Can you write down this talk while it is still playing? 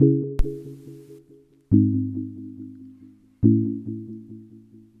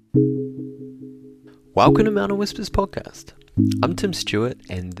Welcome to Mountain Whispers podcast. I'm Tim Stewart,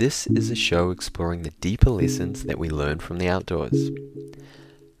 and this is a show exploring the deeper lessons that we learn from the outdoors.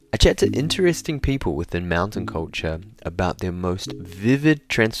 I chat to interesting people within mountain culture about their most vivid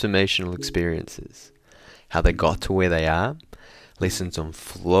transformational experiences, how they got to where they are, lessons on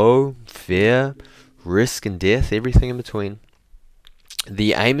flow, fear, risk and death, everything in between.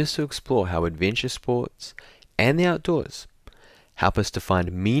 The aim is to explore how adventure sports and the outdoors help us to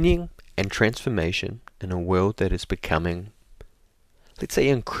find meaning and transformation in a world that is becoming, let's say,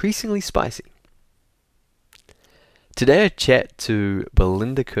 increasingly spicy. Today I chat to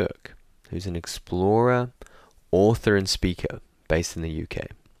Belinda Kirk, who's an explorer, author and speaker based in the UK.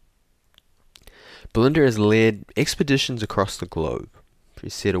 Belinda has led expeditions across the globe. She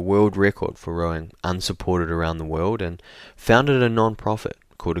set a world record for rowing unsupported around the world and founded a non-profit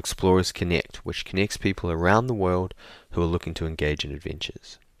called Explorers Connect, which connects people around the world who are looking to engage in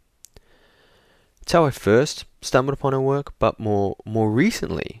adventures. It's how I first stumbled upon her work, but more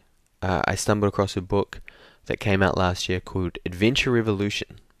recently, I stumbled across a book that came out last year called Adventure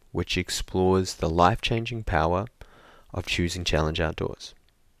Revolution, which explores the life-changing power of choosing challenge outdoors.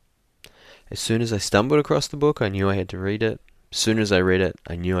 As soon as I stumbled across the book, I knew I had to read it. As soon as I read it,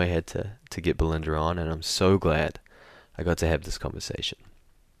 I knew I had to get Belinda on, and I'm so glad I got to have this conversation.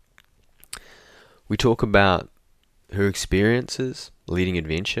 We talk about her experiences leading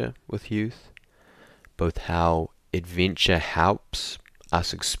adventure with youth, both how adventure helps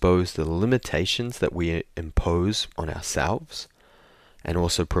us expose the limitations that we impose on ourselves and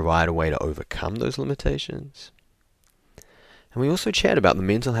also provide a way to overcome those limitations. And we also chat about the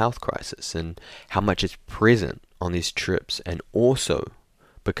mental health crisis and how much it's present on these trips and also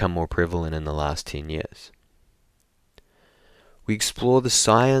become more prevalent in the last 10 years. We explore the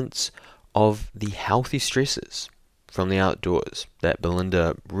science of the healthy stresses from the outdoors that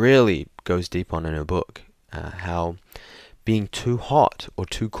Belinda really goes deep on in her book. How being too hot or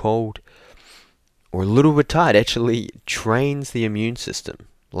too cold or a little bit tired actually trains the immune system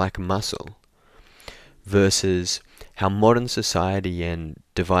like a muscle, versus how modern society and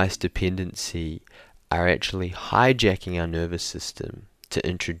device dependency are actually hijacking our nervous system to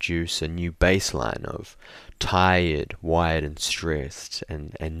introduce a new baseline of tired, wired and stressed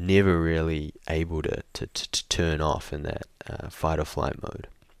and never really able to turn off in that fight or flight mode.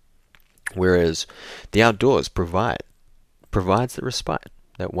 Whereas the outdoors provides the respite,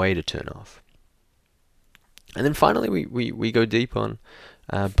 that way to turn off. And then finally we go deep on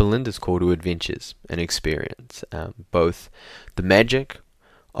Belinda's call to adventures and experience, both the magic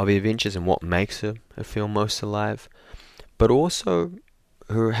of the adventures and what makes her feel most alive, but also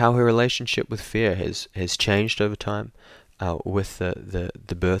how her relationship with fear has changed over time with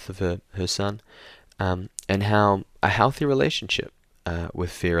the birth of her son, and how a healthy relationship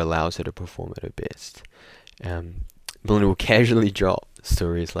with fear allows her to perform at her best. Belinda will casually drop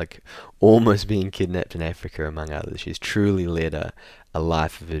stories like almost being kidnapped in Africa, among others. She's truly led a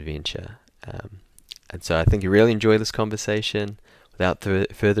life of adventure. And so I think you really enjoy this conversation. Without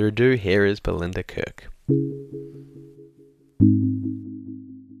further ado, here is Belinda Kirk.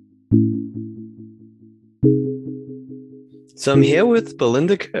 So I'm here with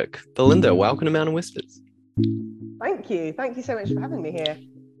Belinda Kirk. Belinda, welcome to Mountain Whispers. Thank you. Thank you so much for having me here.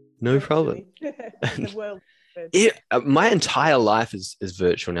 No problem. The world. Yeah, my entire life is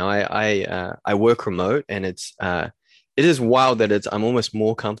virtual now. I work remote, and it is wild that I'm almost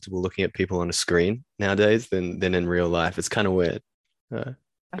more comfortable looking at people on a screen nowadays than in real life. It's kind of weird. I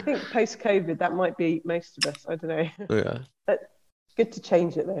think post-COVID that might be most of us. I don't know. Yeah. But good to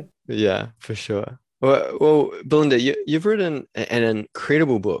change it though. Yeah, for sure. Well, Belinda, you've written an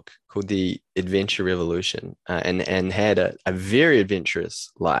incredible book called The Adventure Revolution, and had a very adventurous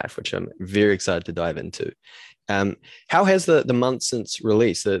life, which I'm very excited to dive into. How has the month since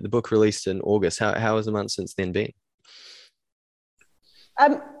release, the book released in August, how has the month since then been?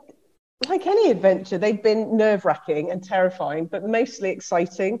 Like any adventure, they've been nerve-wracking and terrifying, but mostly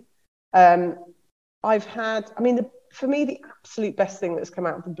exciting. For me, the absolute best thing that's come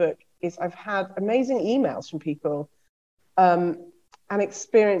out of the book is I've had amazing emails from people and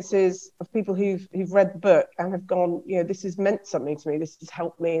experiences of people who've read the book and have gone, this has meant something to me. This has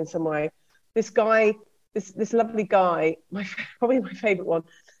helped me in some way. This lovely guy, probably my favorite one,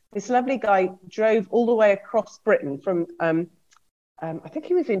 this lovely guy drove all the way across Britain from, I think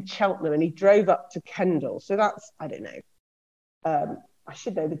he was in Cheltenham, and he drove up to Kendal. So that's, I don't know. I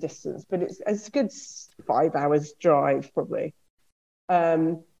should know the distance, but it's a good 5 hours drive probably.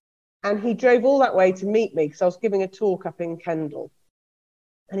 And he drove all that way to meet me because I was giving a talk up in Kendal.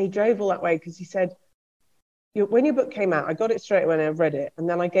 And he drove all that way because he said, when your book came out, I got it straight away and I read it. And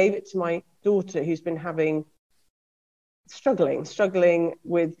then I gave it to my daughter who's been struggling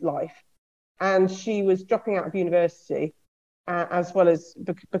with life, and she was dropping out of university as well as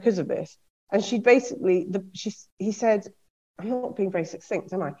because of this. And she basically, he said, I'm not being very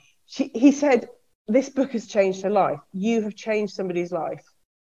succinct, am I? He said, this book has changed her life. You have changed somebody's life.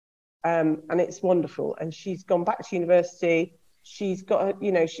 And it's wonderful. And she's gone back to university. She's got,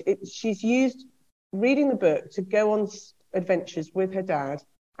 she's used reading the book to go on adventures with her dad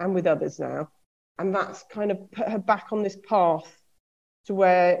and with others now. And that's kind of put her back on this path to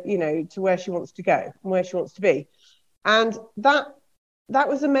where, to where she wants to go and where she wants to be. And that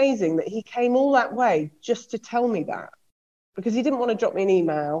was amazing that he came all that way just to tell me that, because he didn't want to drop me an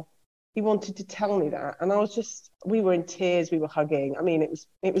email. He wanted to tell me that. And we were in tears, we were hugging. I mean, it was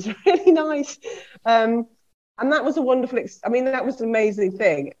really nice. And that was a wonderful, that was an amazing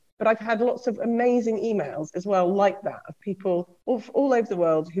thing. But I've had lots of amazing emails as well, like that, of people all over the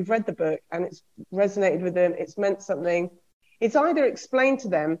world who've read the book and it's resonated with them. It's meant something. It's either explained to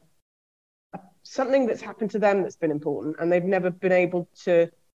them something that's happened to them that's been important and they've never been able to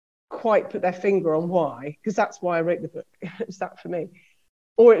quite put their finger on why, because that's why I wrote the book. It's that for me.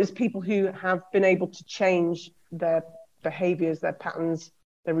 Or it was people who have been able to change their behaviors, their patterns,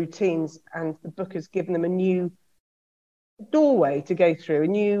 their routines, and the book has given them a new doorway to go through, a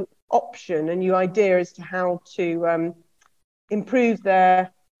new option, a new idea as to how to improve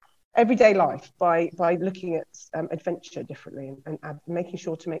their everyday life by looking at adventure differently and making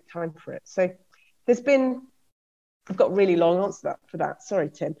sure to make time for it. So I've got a really long answer for that. Sorry,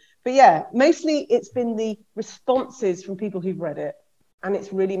 Tim. But yeah, mostly it's been the responses from people who've read it, and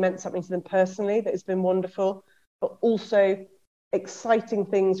it's really meant something to them personally that has been wonderful, but also exciting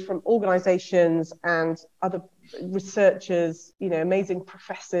things from organizations and other researchers, amazing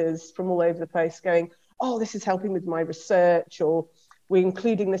professors from all over the place going, oh, this is helping with my research, or we're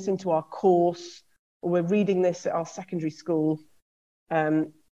including this into our course, or we're reading this at our secondary school.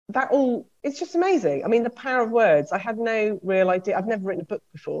 It's just amazing. I mean, the power of words. I had no real idea. I've never written a book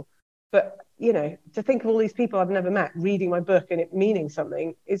before, but to think of all these people I've never met reading my book and it meaning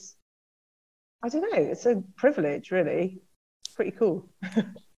something is, I don't know, it's a privilege, really. It's pretty cool.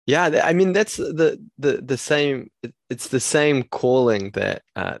 Yeah, I mean that's the same. It's the same calling that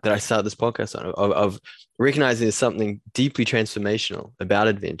I started this podcast on, of recognizing there's something deeply transformational about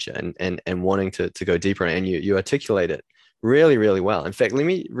adventure and wanting to go deeper. And you articulate it really, really well. In fact, let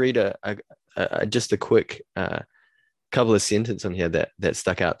me read just a quick couple of sentences on here that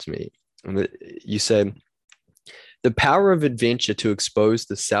stuck out to me. You said, the power of adventure to expose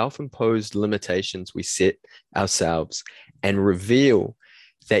the self-imposed limitations we set ourselves and reveal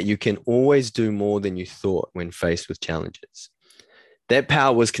that you can always do more than you thought when faced with challenges. That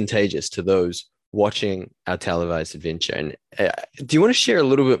power was contagious to those watching our televised adventure. And do you want to share a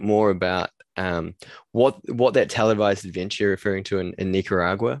little bit more about what that televised adventure you're referring to in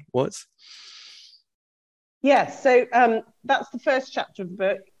Nicaragua was? Yes, so that's the first chapter of the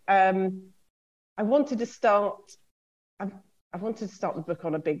book. I wanted to start the book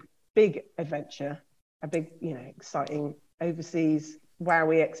on a big adventure, a big, exciting overseas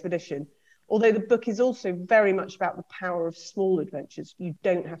wowie expedition. Although the book is also very much about the power of small adventures. You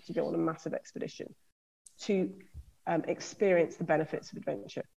don't have to go on a massive expedition to experience the benefits of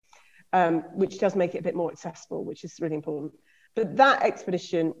adventure, which does make it a bit more accessible, which is really important. But that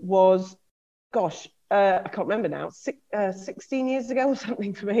expedition was, I can't remember now, 16 years ago or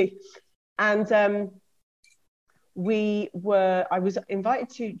something for me. And I was invited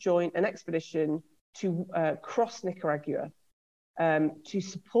to join an expedition to cross Nicaragua to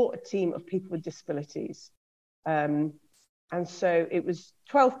support a team of people with disabilities. And so it was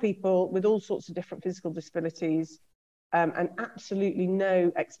 12 people with all sorts of different physical disabilities, and absolutely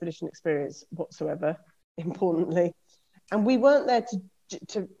no expedition experience whatsoever, importantly. And we weren't there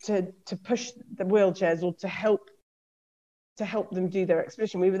to push the wheelchairs or to help them do their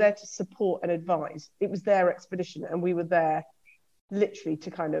expedition. We were there to support and advise. It was their expedition, and we were there literally to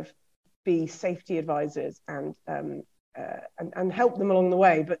kind of be safety advisors and help them along the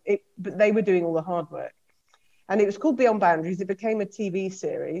way. But they were doing all the hard work. And it was called Beyond Boundaries. It became a TV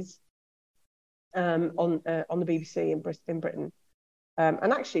series on the BBC in Britain.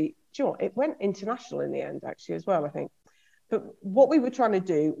 And actually, do you know what? It went international in the end, actually, as well, I think. But what we were trying to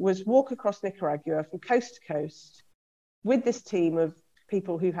do was walk across Nicaragua from coast to coast with this team of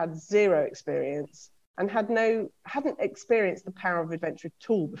people who had zero experience and hadn't experienced the power of adventure at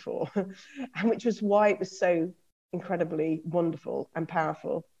all before, and which was why it was so incredibly wonderful and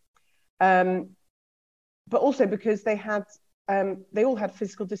powerful. But also because they all had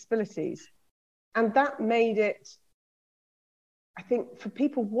physical disabilities, and that made it, I think, for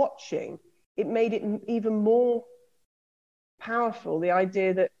people watching, it made it even more powerful, the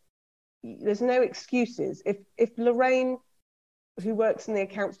idea that there's no excuses. If Lorraine, who works in the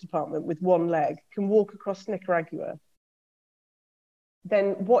accounts department with one leg, can walk across Nicaragua,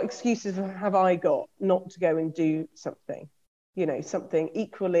 then what excuses have I got not to go and do something, something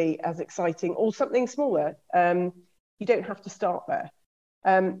equally as exciting or something smaller? You don't have to start there.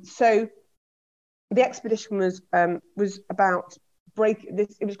 So the expedition was about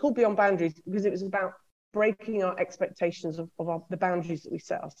it was called Beyond Boundaries because it was about breaking our expectations of the boundaries that we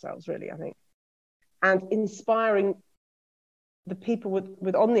set ourselves, really, I think, and inspiring. The people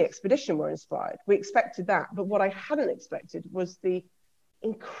with on the expedition were inspired. We expected that, but what I hadn't expected was the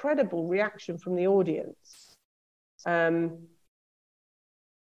incredible reaction from the audience.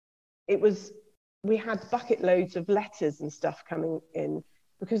 We had bucket loads of letters and stuff coming in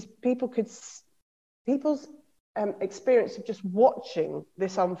because people's experience of just watching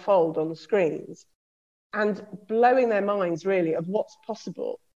this unfold on the screens and blowing their minds really of what's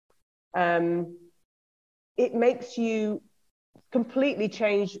possible. It makes you completely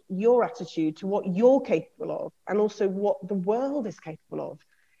change your attitude to what you're capable of and also what the world is capable of.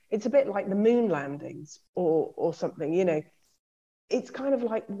 It's a bit like the moon landings or something, It's kind of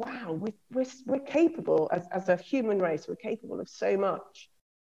like, wow, we're capable as a human race, we're capable of so much.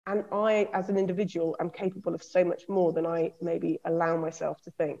 And I, as an individual, am capable of so much more than I maybe allow myself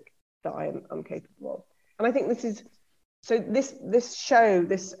to think that I'm capable of. And I think this show,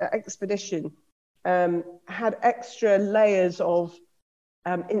 this expedition, had extra layers of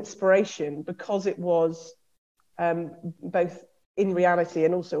inspiration because it was both in reality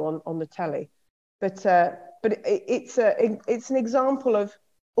and also on the telly. But it's an example of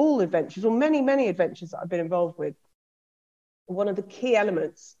all adventures, or many adventures that I've been involved with. One of the key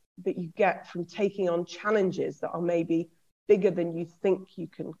elements that you get from taking on challenges that are maybe bigger than you think you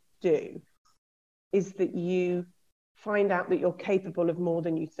can do is that you find out that you're capable of more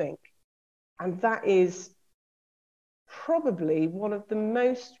than you think. And that is probably one of the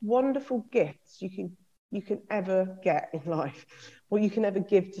most wonderful gifts you can ever get in life, or you can ever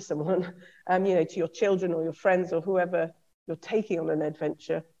give to someone, to your children or your friends or whoever you're taking on an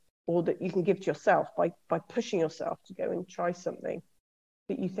adventure, or that you can give to yourself by pushing yourself to go and try something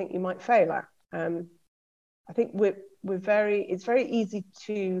that you think you might fail at. I think it's very easy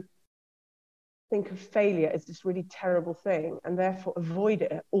to think of failure as this really terrible thing and therefore avoid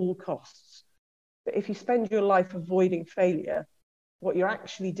it at all costs. But if you spend your life avoiding failure, what you're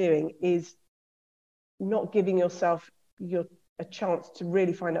actually doing is not giving yourself a chance to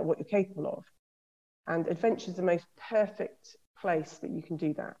really find out what you're capable of. And adventure is the most perfect place that you can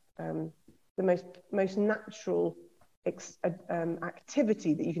do that. The most natural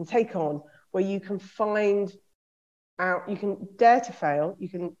activity that you can take on, where you can find out, you can dare to fail, you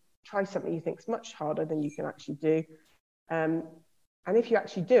can try something you think is much harder than you can actually do. And if you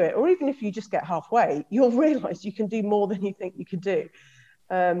actually do it, or even if you just get halfway, you'll realize you can do more than you think you could do.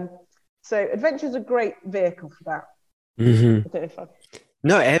 So adventure is a great vehicle for that. Mm-hmm. I don't know if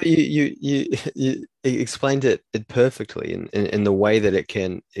No, you explained it perfectly in the way that it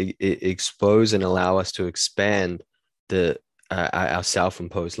can expose and allow us to expand our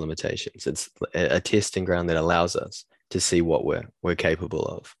self-imposed limitations. It's a testing ground that allows us to see what we're capable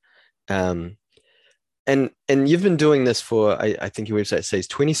of. And you've been doing this for, I think your website says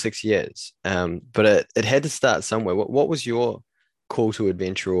 26 years, but it had to start somewhere. What was your call to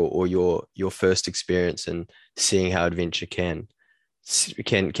adventure, or your first experience in seeing how adventure can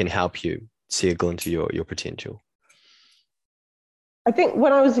help you see a glimpse of your potential? I think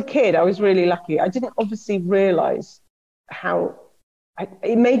when I was a kid, I was really lucky. I didn't obviously realize how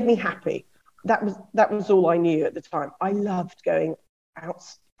it made me happy. That was all I knew at the time. I loved going out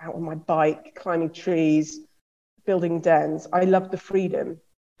on my bike, climbing trees, building dens. I loved the freedom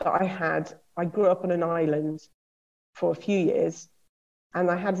that I had. I grew up on an island for a few years, and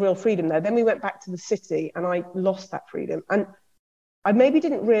I had real freedom there. Then we went back to the city, and I lost that freedom. And I maybe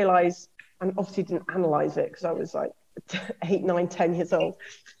didn't realize, and obviously didn't analyze it because I was like 8, 9, 10 years old.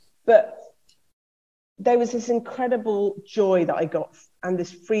 But there was this incredible joy that I got and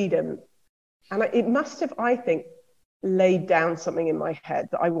this freedom. And it must have, I think, laid down something in my head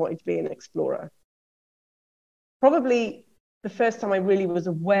that I wanted to be an explorer. Probably the first time I really was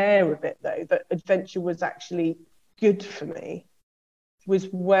aware of it, though, that adventure was actually good for me, was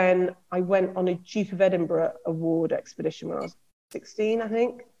when I went on a Duke of Edinburgh Award expedition when I was 16, I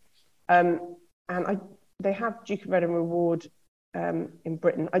think. They have Duke of Edinburgh Award in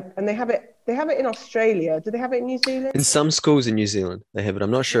Britain, and they have it in Australia. Do they have it in New Zealand? In some schools in New Zealand, they have it.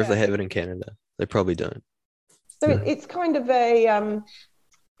 I'm not sure if they have it in Canada. They probably don't. So it's kind of a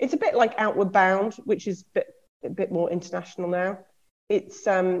it's a bit like Outward Bound, which is a bit more international now. It's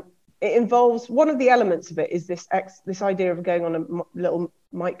it involves, one of the elements of it is this idea of going on a little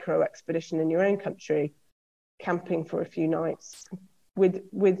micro expedition in your own country, camping for a few nights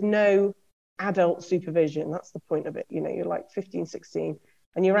with no adult supervision. That's the point of it. You know, you're like 15, 16,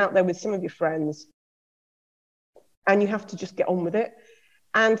 and you're out there with some of your friends, and you have to just get on with it.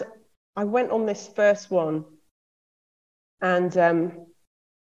 And I went on this first one, and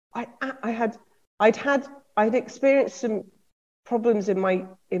I'd experienced some problems in my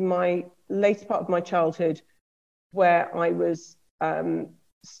later part of my childhood, where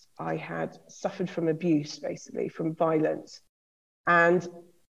I had suffered from abuse, basically from violence, and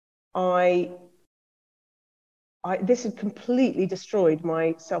this had completely destroyed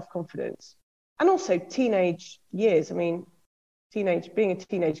my self-confidence, and also teenage years. I mean, being a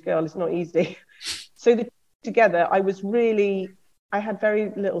teenage girl is not easy. So together, I had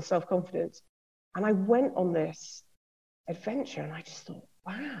very little self-confidence, and I went on this adventure, and I just thought,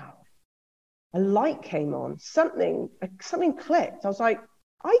 wow, a light came on, something clicked. I was like,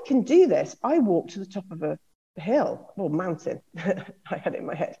 I can do this. I walked to the top of a hill, or mountain. I had it in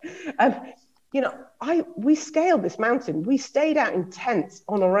my head. You know, we scaled this mountain. We stayed out in tents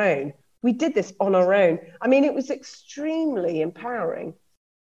on our own. We did this on our own. I mean, it was extremely empowering,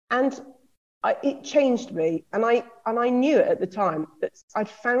 and it changed me. And I knew it at the time that I'd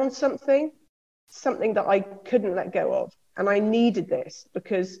found something that I couldn't let go of, and I needed this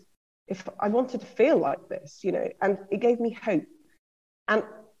because if I wanted to feel like this, you know, and it gave me hope. And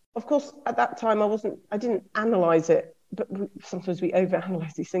of course, at that time, I didn't analyze it, but sometimes we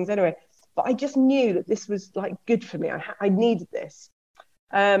overanalyze these things anyway. But I just knew that this was like good for me. I needed this.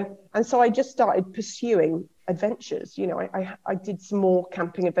 And so I just started pursuing adventures. You know, I did some more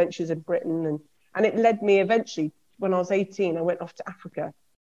camping adventures in Britain, and it led me eventually, when I was 18, I went off to Africa.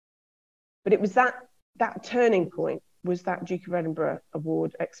 But it was that turning point was that Duke of Edinburgh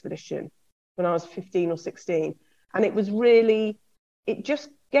Award expedition when I was 15 or 16. And it was really, it just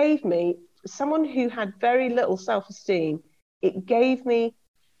gave me, someone who had very little self-esteem, it gave me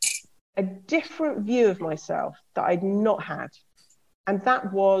a different view of myself that I'd not had. And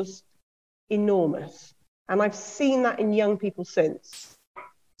that was enormous. And I've seen that in young people since.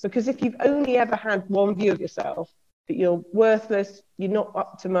 Because if you've only ever had one view of yourself, that you're worthless, you're not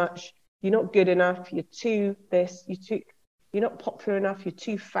up to much, you're not good enough, you're too this, you're not popular enough, you're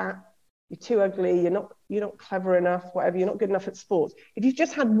too fat, you're too ugly, you're not clever enough, whatever, you're not good enough at sports. If you've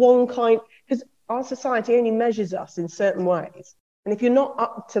just had one kind, because our society only measures us in certain ways. And if you're not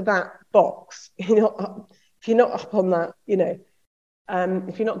up to that box, if you're not up on that, you know,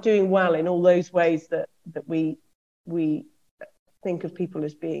 if you're not doing well in all those ways that we think of people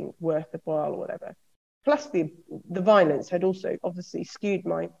as being worth the while or whatever, plus the violence had also obviously skewed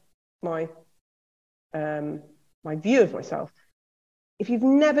my view of myself. If you've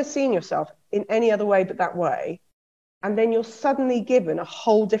never seen yourself in any other way but that way, and then you're suddenly given a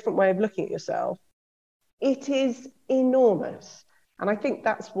whole different way of looking at yourself, it is enormous. And I think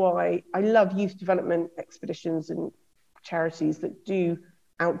that's why I love youth development expeditions and charities that do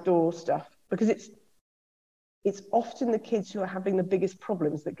outdoor stuff, because it's often the kids who are having the biggest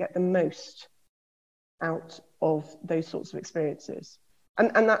problems that get the most out of those sorts of experiences.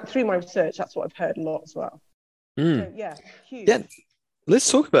 And that, through my research, that's what I've heard a lot as well. So, yeah, huge. Yeah,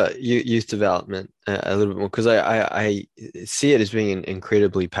 let's talk about youth development a little bit more, because I see it as being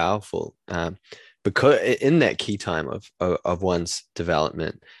incredibly powerful, because in that key time of one's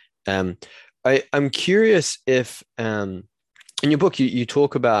development. I'm curious if in your book you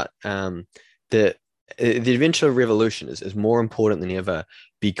talk about the adventure revolution is more important than ever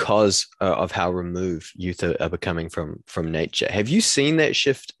because of how removed youth are becoming from nature. Have you seen that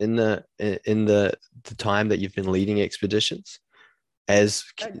shift in the time that you've been leading expeditions, as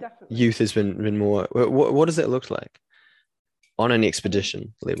youth has been more? What does that look like on an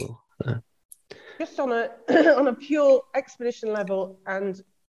expedition level? Just on a pure expedition level, and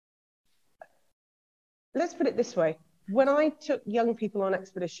let's put it this way: when I took young people on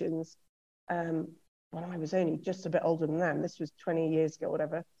expeditions, when I was only just a bit older than them, this was 20 years ago,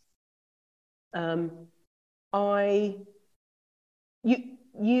 whatever.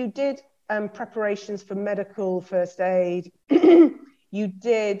 You did preparations for medical first aid. You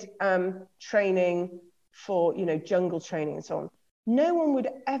did training for, you know, jungle training and so on. No one would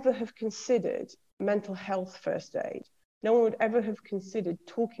ever have considered mental health first aid. No one would ever have considered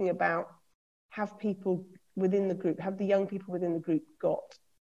talking about have the young people within the group got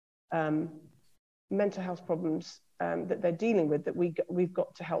mental health problems that they're dealing with, that we've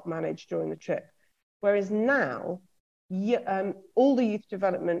got to help manage during the trip. Whereas now, all the youth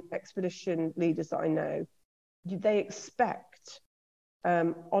development expedition leaders that I know, they expect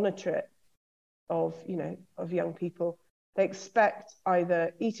on a trip of young people, they expect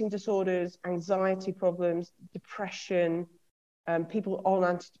either eating disorders, anxiety problems, depression, people on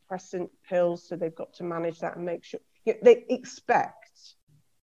antidepressant pills, so they've got to manage that and make sure they expect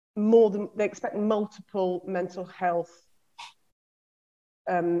multiple mental health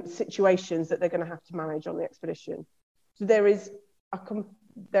situations that they're going to have to manage on the expedition. So there is a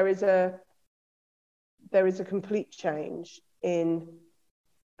complete change in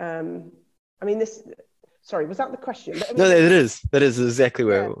sorry, was that the question? No, that is exactly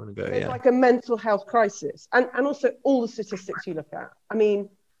where I want to go. There's like a mental health crisis, and also all the statistics you look at. I mean,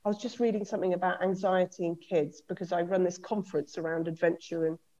 I was just reading something about anxiety in kids because I run this conference around adventure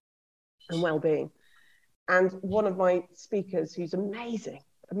and well-being, and one of my speakers, who's amazing,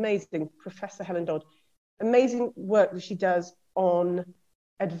 Professor Helen Dodd, amazing work that she does on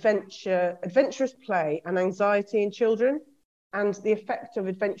adventurous play and anxiety in children, and the effect of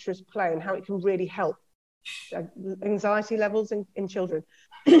adventurous play and how it can really help anxiety levels in children.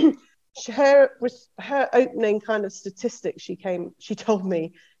 her opening kind of statistic she told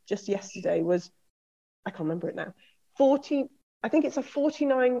me just yesterday was, I can't remember it now, I think it's a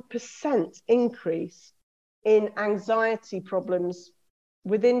 49% increase in anxiety problems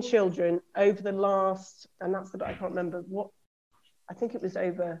within children over the last, and that's the, I can't remember what, I think it was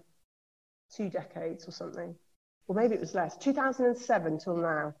over 2 decades or something, or maybe it was less, 2007 till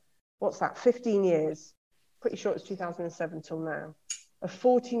now. What's that, 15 years? Pretty sure it's 2007 till now. A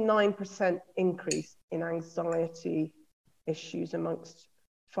 49% increase in anxiety issues amongst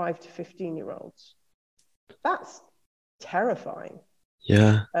 5 to 15-year-olds. That's terrifying.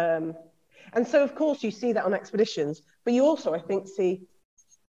 Yeah. And so, of course, you see that on expeditions, but you also, I think, see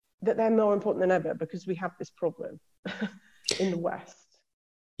that they're more important than ever because we have this problem in the West.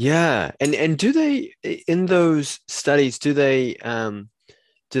 Yeah. And do they, in those studies, do they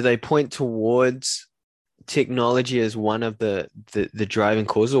point towards technology as one of the driving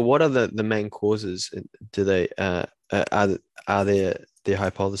causes, or what are the main causes? Do they are there the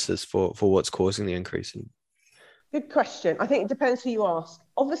hypothesis for what's causing the increase in? Good question. I think it depends who you ask.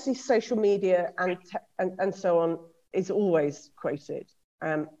 Obviously, social media and so on is always quoted.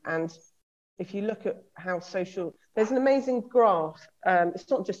 And if you look at how there's an amazing graph. It's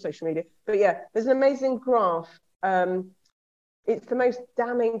not just social media, but yeah, there's an amazing graph. It's the most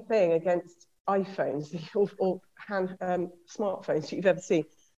damning thing against iPhones or smartphones you've ever seen.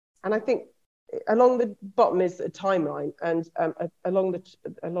 And I think along the bottom is a timeline, and along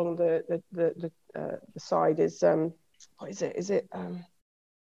the side is what is it? Is it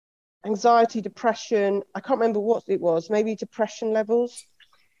anxiety, depression? I can't remember what it was. Maybe depression levels.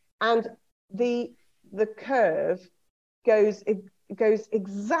 And the curve goes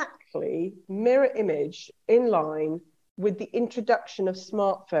exactly mirror image in line with the introduction of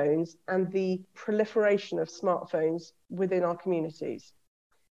smartphones and the proliferation of smartphones within our communities.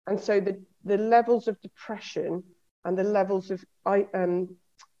 And so the levels of depression and the levels of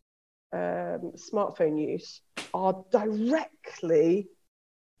smartphone use are directly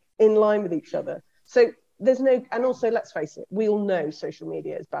in line with each other. So and also, let's face it, we all know social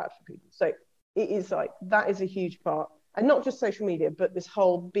media is bad for people. So it is like, that is a huge part. And not just social media, but this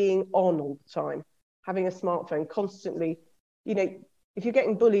whole being on all the time, having a smartphone constantly. If you're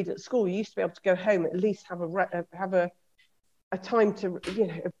getting bullied at school, you used to be able to go home, at least have a time to,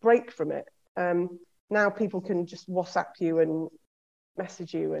 a break from it. Now people can just WhatsApp you and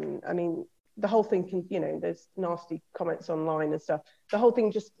message you. And I mean, the whole thing can, there's nasty comments online and stuff. The whole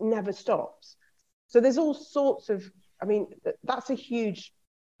thing just never stops. So there's all sorts of, I mean, that's a huge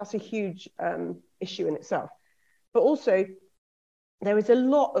issue in itself. But also, there is a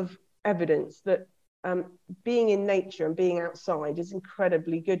lot of evidence that being in nature and being outside is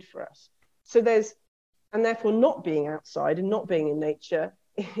incredibly good for us. And therefore not being outside and not being in nature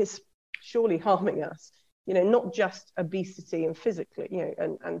is surely harming us, not just obesity and physically,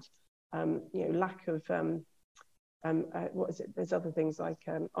 and lack of, what is it? There's other things like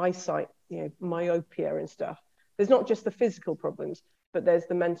eyesight, myopia and stuff. There's not just the physical problems, but there's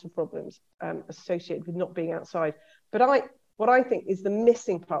the mental problems associated with not being outside. But what I think is the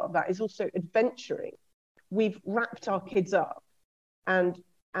missing part of that is also adventuring. We've wrapped our kids up, and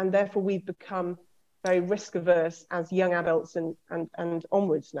therefore we've become very risk averse as young adults and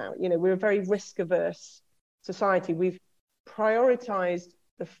onwards now. We're a very risk averse society. We've prioritized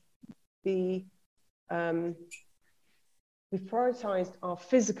we've prioritized our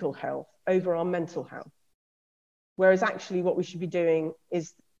physical health over our mental health. Whereas actually what we should be doing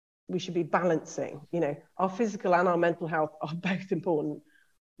is we should be balancing. You know, our physical and our mental health are both important.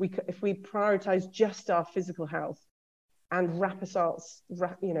 If we prioritize just our physical health and wrap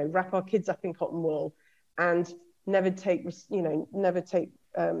our kids up in cotton wool and never take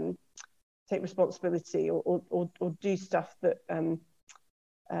take responsibility or do stuff that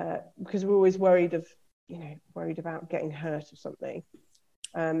because we're always worried about getting hurt or something,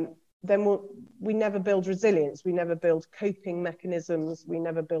 then we never build resilience, we never build coping mechanisms, we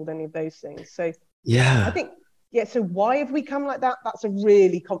never build any of those things. So Yeah. I think, so why have we come like that? That's a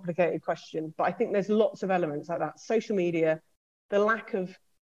really complicated question, but I think there's lots of elements like that. Social media, the lack of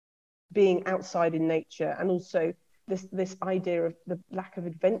being outside in nature, and also this idea of the lack of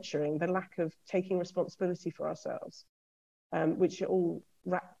adventuring, the lack of taking responsibility for ourselves, which are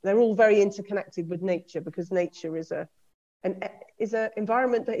they're all very interconnected with nature, because nature is an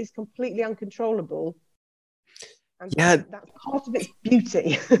environment that is completely uncontrollable, and that's part of its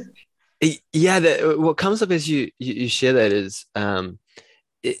beauty. Yeah, what comes up as you share that is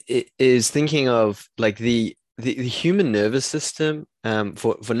is thinking of like the human nervous system,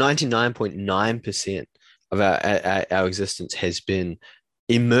 for 99.9% of our existence has been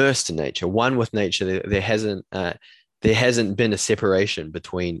immersed in nature, one with nature. There hasn't been a separation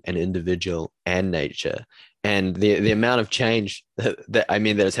between an individual and nature. And the amount of change that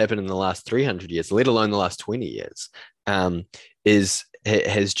has happened in the last 300 years, let alone the last 20 years,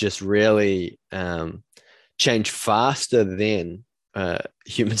 has just really changed faster than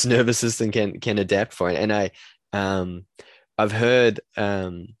humans' nervous system can adapt for it. And I've heard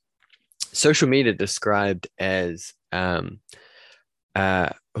social media described as what's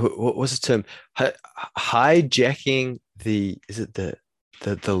the term? Hijacking the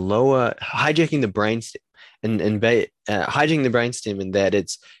lower, hijacking the brainstem, and hijacking the brainstem, in that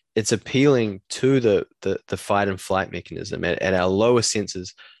it's appealing to the fight and flight mechanism at our lower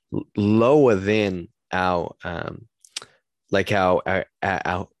senses, lower than our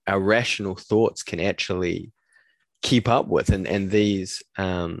our rational thoughts can actually keep up with. And these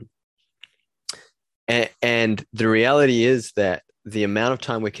and the reality is that the amount of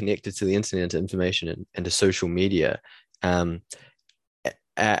time we're connected to the internet, to information, and to social media,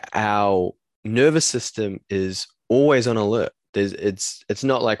 our nervous system is always on alert. It's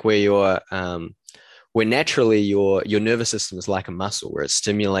not like where naturally your nervous system is like a muscle, where it's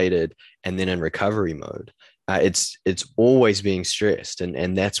stimulated and then in recovery mode. It's always being stressed,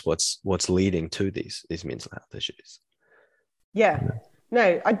 and that's what's leading to these mental health issues. Yeah,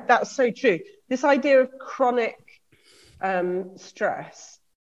 no, that's so true. This idea of chronic stress,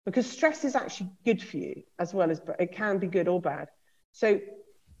 because stress is actually good for you as well as, it can be good or bad. So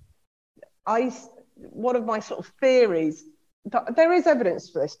one of my sort of theories, there is evidence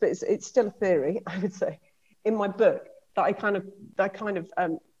for this, but it's still a theory, I would say, in my book, that I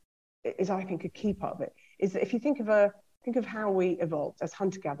think a key part of it is that if you think of how we evolved as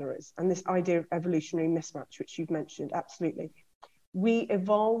hunter-gatherers, and this idea of evolutionary mismatch, which you've mentioned, absolutely. We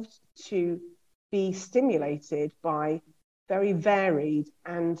evolved to be stimulated by very varied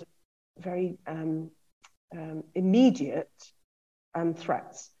and very immediate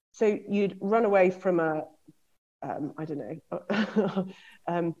threats. So you'd run away from I don't know,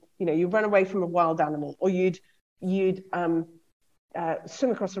 you run away from a wild animal, or you'd swim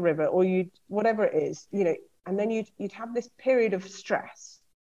across a river, or whatever it is, and then you'd have this period of stress,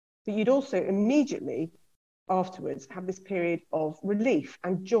 but you'd also immediately afterwards have this period of relief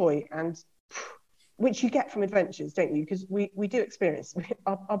and joy, and which you get from adventures, don't you? Because we do experience,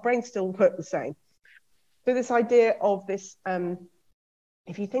 our brains still work the same. So this idea of this,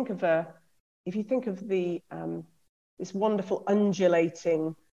 if you think of the this wonderful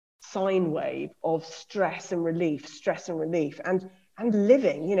undulating sine wave of stress and relief, and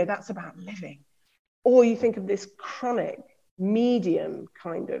living, that's about living. Or you think of this chronic, medium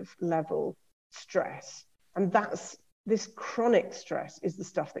kind of level stress, and this chronic stress is the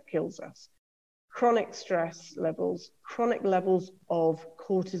stuff that kills us. Chronic stress levels, chronic levels of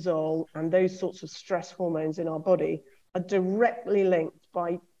cortisol and those sorts of stress hormones in our body are directly linked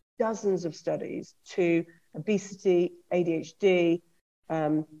by dozens of studies to obesity, ADHD,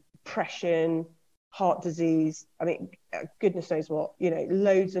 depression, heart disease. I mean, goodness knows what,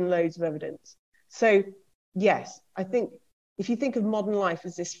 loads and loads of evidence. So yes, I think if you think of modern life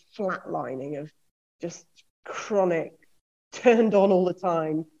as this flatlining of just chronic, turned on all the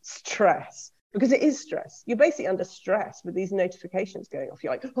time stress, because it is stress. You're basically under stress with these notifications going off.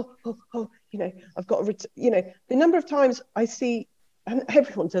 You're like, I've got to, the number of times I see, and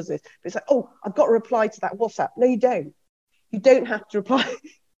everyone does this, but it's like, I've got to reply to that WhatsApp. No, you don't. You don't have to reply.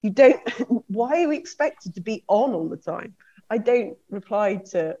 You don't. Why are we expected to be on all the time? I don't reply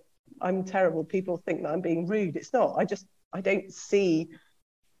to I'm terrible. People think that I'm being rude. It's not. I don't see.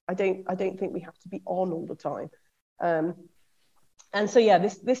 I don't think we have to be on all the time. And so yeah,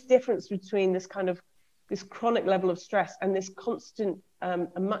 this difference between this kind of this chronic level of stress and this constant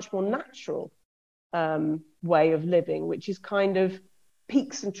a much more natural way of living, which is kind of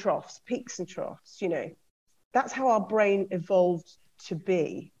peaks and troughs, peaks and troughs. You know, that's how our brain evolved to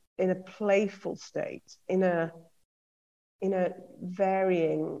be, in a playful state, in a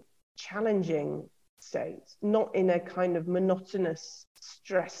varying, challenging state, not in a kind of monotonous,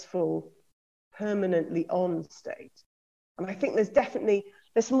 stressful, permanently on state. And I think there's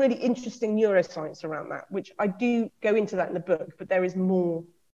some really interesting neuroscience around that, which I do go into that in the book, but there is more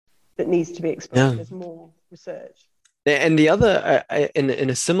that needs to be explored. Yeah. There's more research. And the other, in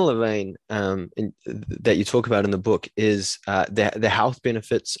a similar vein, that you talk about in the book is the health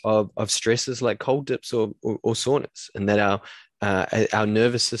benefits of stresses like cold dips or saunas, and that our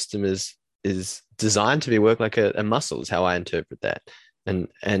nervous system is designed to be work like a muscle, is how I interpret that. And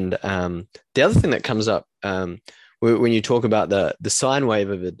the other thing that comes up when you talk about the sine wave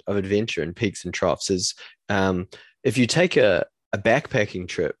of adventure and peaks and troughs is, if you take a backpacking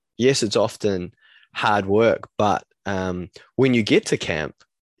trip, yes, it's often hard work, but when you get to camp,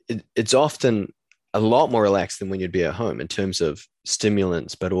 it's often a lot more relaxed than when you'd be at home in terms of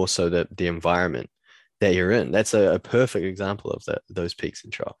stimulants, but also the environment that you're in. That's a perfect example of those peaks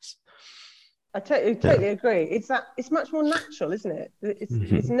and troughs. I totally agree. It's much more natural, isn't it?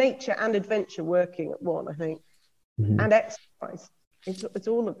 It's nature and adventure working at one, I think, and exercise. It's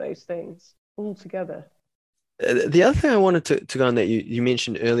all of those things all together. The other thing I wanted to go on that you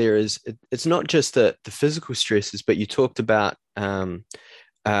mentioned earlier is it's not just the physical stresses, but you talked about the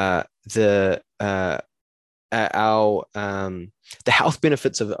health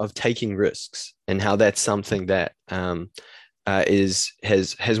benefits of taking risks, and how that's something that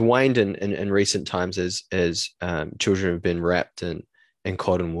has waned in recent times as children have been wrapped in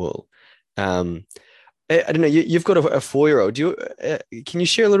cotton wool. I don't know. You've got a 4-year-old. Can you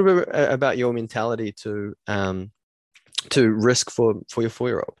share a little bit about your mentality to risk for your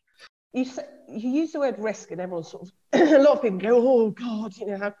 4-year-old? You use the word risk, and everyone sort of a lot of people go, "Oh God, you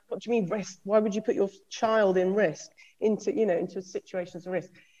know, what do you mean risk? Why would you put your child in risk into situations of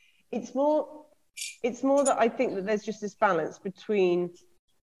risk?" It's more that I think that there's just this balance between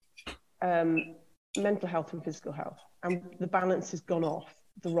mental health and physical health, and the balance has gone off.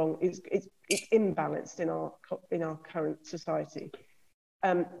 It's imbalanced in our current society.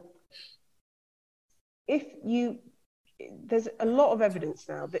 There's a lot of evidence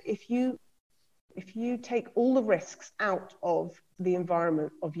now that if you take all the risks out of the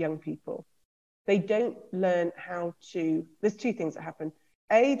environment of young people, they don't learn how to. There's two things that happen.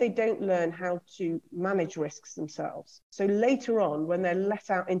 A, they don't learn how to manage risks themselves. So later on, when they're let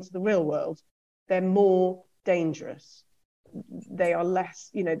out into the real world, they're more dangerous. They are less,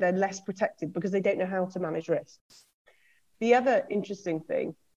 they're less protected because they don't know how to manage risks. The other interesting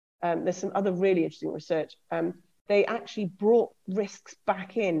thing, there's some other really interesting research. They actually brought risks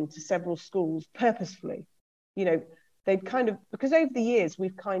back into several schools purposefully. They've because over the years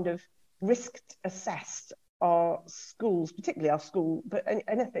we've kind of risked assessed our schools, particularly our school, but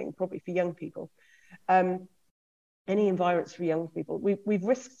anything probably for young people, any environments for young people. We've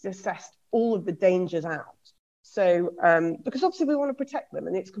risked assessed all of the dangers out. So, because obviously we want to protect them,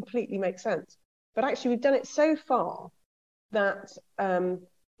 and it completely makes sense. But actually, we've done it so far that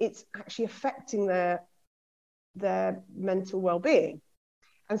it's actually affecting their mental well-being.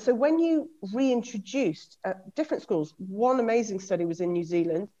 And so, when you reintroduced different schools, one amazing study was in New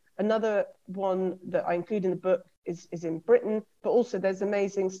Zealand. Another one that I include in the book is in Britain. But also, there's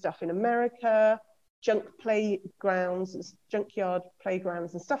amazing stuff in America, junkyard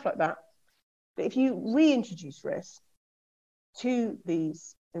playgrounds, and stuff like that. But if you reintroduce risk to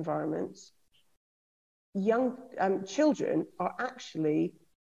these environments, young children are actually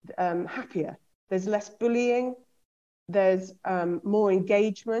happier. There's less bullying, there's more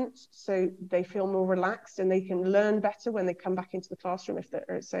engagement, so they feel more relaxed and they can learn better when they come back into the classroom if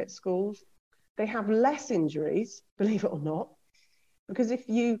they're, say, at schools. They have less injuries, believe it or not, because if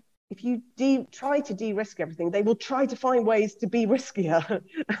you try to de-risk everything, they will try to find ways to be riskier.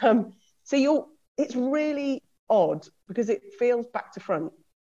 So it's really odd because it feels back to front.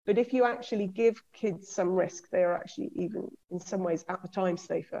 But if you actually give kids some risk, they are actually even in some ways at the time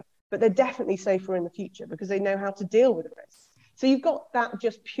safer. But they're definitely safer in the future because they know how to deal with the risk. So you've got that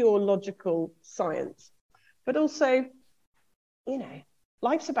just pure logical science. But also,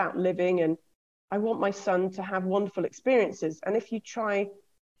 life's about living, and I want my son to have wonderful experiences. And if you try,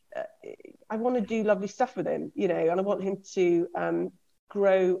 I want to do lovely stuff with him, and I want him to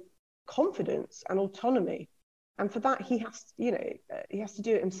grow confidence and autonomy. And for that, he has, he has to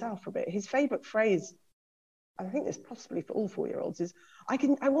do it himself for a bit. His favorite phrase, I think this possibly for all 4-year-olds, is I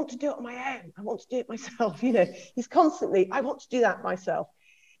want to do it on my own. I want to do it myself. He's constantly, I want to do that myself.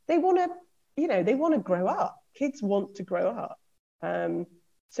 They want to grow up. Kids want to grow up.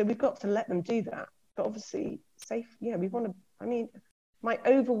 So we've got to let them do that. But obviously, my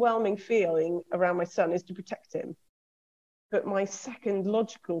overwhelming feeling around my son is to protect him. But my second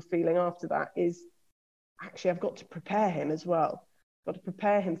logical feeling after that is, actually, I've got to prepare him as well. Got to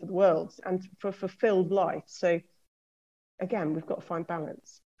prepare him for the world and for a fulfilled life. So again, we've got to find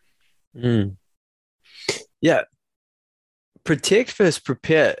balance. Yeah. Protect versus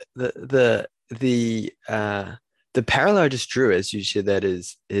prepare. The parallel I just drew, as you said, that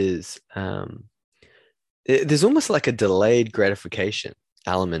is there's almost like a delayed gratification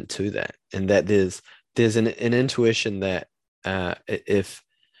element to that, and that there's an intuition that if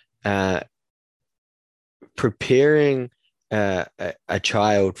preparing a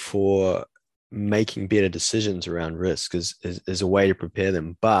child for making better decisions around risk is a way to prepare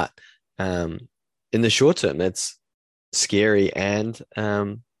them, but in the short term, that's scary and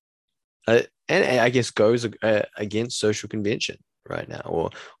I guess goes against social convention right now,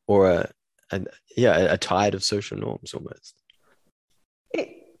 or a tide of social norms almost.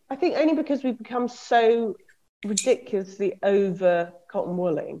 I think only because we've become so ridiculously over cotton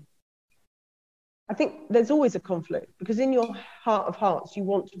wooling. I think there's always a conflict, because in your heart of hearts, you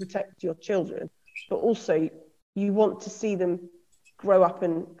want to protect your children, but also you want to see them grow up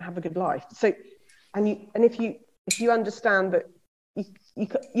and have a good life. So, and if you understand that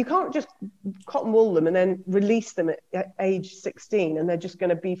you can't just cotton wool them and then release them at age 16 and they're just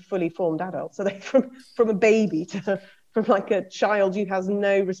going to be fully formed adults. So they from a baby from like a child who has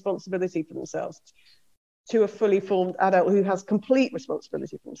no responsibility for themselves to a fully formed adult who has complete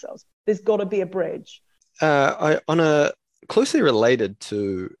responsibility for themselves. There's got to be a bridge. On a closely related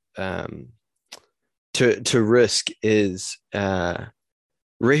to risk is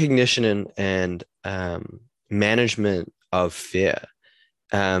recognition and management of fear.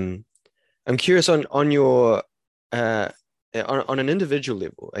 I'm curious on your on an individual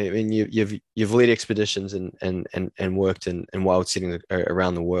level. I mean, you've led expeditions and worked in wild settings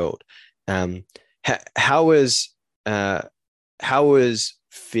around the world. How has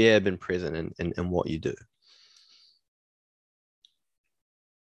fear been present in what you do?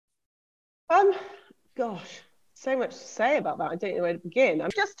 Gosh, so much to say about that. I don't know where to begin.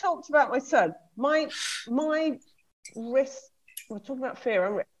 I've just talked about my son. My risk. We're talking about fear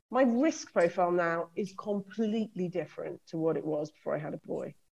and risk. My risk profile now is completely different to what it was before I had a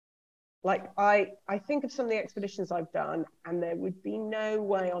boy. Like I think of some of the expeditions I've done, and there would be no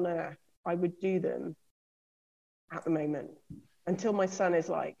way on earth I would do them at the moment until my son is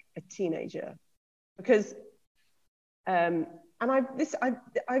like a teenager, because and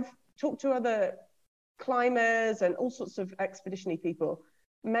I've talked to other climbers and all sorts of expedition-y people,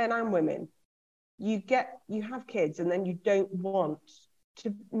 men and women. You have kids and then you don't want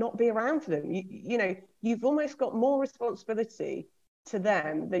to not be around for them. You've almost got more responsibility to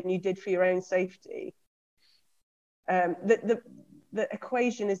them than you did for your own safety. The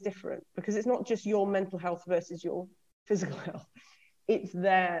equation is different, because it's not just your mental health versus your physical health. It's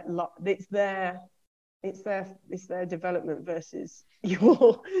their development versus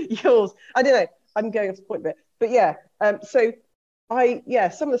yours. I don't know. I'm going off the point a bit, but yeah. So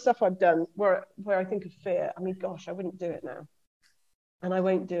some of the stuff I've done where I think of fear. I mean, gosh, I wouldn't do it now, and I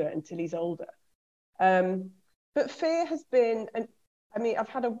won't do it until he's older. But fear has been,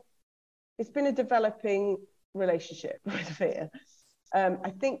 it's been a developing relationship with fear.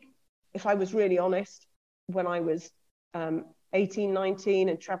 I think if I was really honest, when I was 18, 19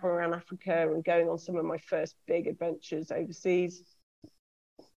 and traveling around Africa and going on some of my first big adventures overseas,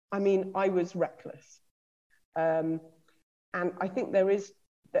 I was reckless. And I think there's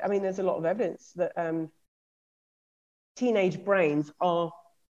a lot of evidence that teenage brains are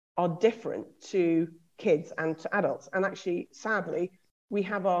different to kids and to adults. And actually, sadly, we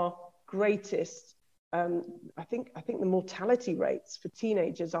have our greatest, I think the mortality rates for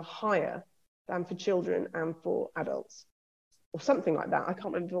teenagers are higher than for children and for adults, or something like that. I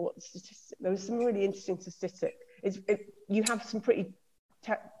can't remember what the statistic. There was some really interesting statistic. You have some pretty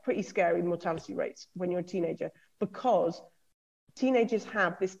scary mortality rates when you're a teenager, because teenagers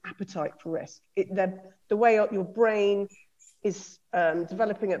have this appetite for risk. The way your brain is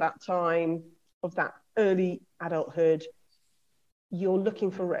developing at that time of that early adulthood, you're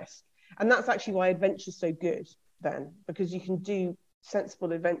looking for risk. And that's actually why adventure's so good then, because you can do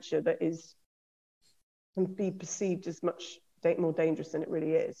sensible adventure that can be perceived as much more dangerous than it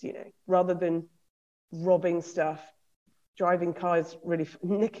really is, you know, rather than robbing stuff, driving cars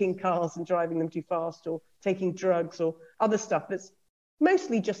nicking cars and driving them too fast, or taking drugs or other stuff that's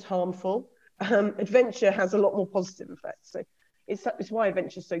mostly just harmful. Adventure has a lot more positive effects. So it's why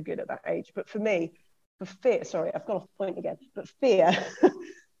adventure is so good at that age. But for me, for fear, sorry, I've gone off point again, but fear,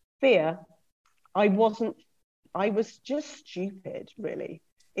 I was just stupid, really.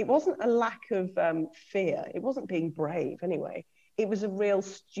 It wasn't a lack of fear. It wasn't being brave anyway. It was a real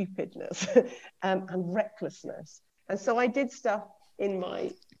stupidness and recklessness. And so I did stuff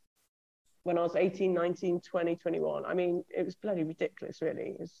when I was 18, 19, 20, 21. I mean, it was bloody ridiculous, really.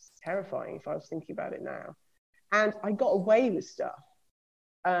 It was terrifying if I was thinking about it now. And I got away with stuff.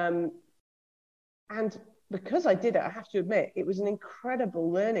 And because I did it, I have to admit, it was an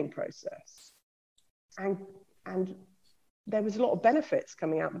incredible learning process. And there was a lot of benefits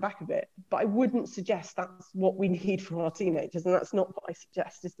coming out the back of it. But I wouldn't suggest that's what we need for our teenagers. And that's not what I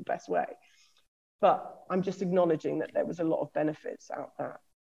suggest is the best way. But I'm just acknowledging that there was a lot of benefits out there.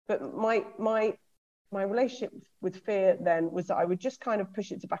 But my relationship with fear then was that I would just kind of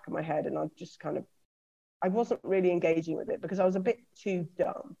push it to the back of my head, and I wasn't really engaging with it because I was a bit too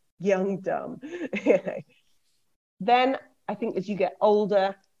dumb, young dumb. Then I think as you get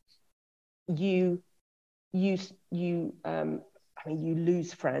older, you lose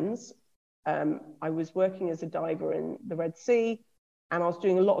friends. I was working as a diver in the Red Sea, and I was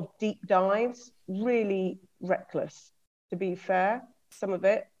doing a lot of deep dives, really reckless, to be fair, some of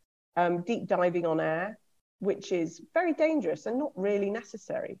it, deep diving on air, which is very dangerous and not really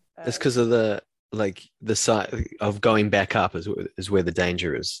necessary. It's because of the side of going back up is where the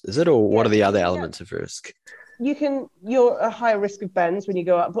danger is it, or what are the other elements of risk? You're a higher risk of bends when you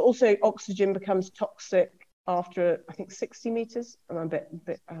go up, but also oxygen becomes toxic after, I think, 60 meters. I'm a bit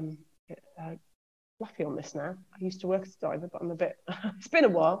fluffy on this now. I used to work as a diver, but I'm a bit, it's been a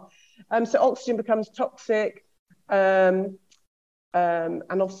while. So oxygen becomes toxic. And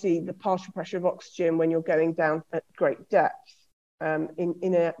obviously the partial pressure of oxygen when you're going down at great depth,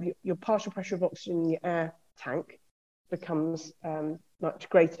 your partial pressure of oxygen in your air tank becomes much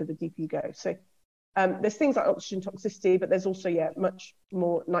greater the deeper you go. So there's things like oxygen toxicity, but there's also much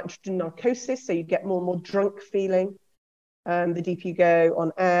more nitrogen narcosis, so you get more and more drunk feeling the deeper you go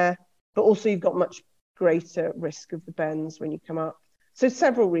on air, but also you've got much greater risk of the bends when you come up. So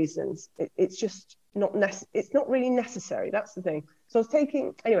several reasons. It's just it's not really necessary. That's the thing. So I was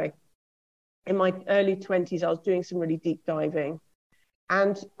anyway, in my early 20s, I was doing some really deep diving,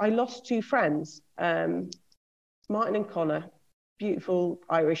 and I lost two friends, Martin and Connor, beautiful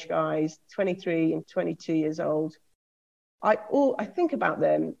Irish guys, 23 and 22 years old. I think about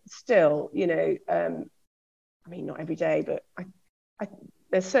them still, you know, I mean, not every day, but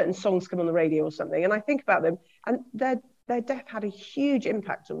there's certain songs come on the radio or something, and I think about them, and their death had a huge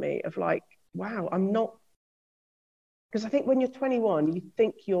impact on me of like, wow, I'm not, because I think when you're 21, you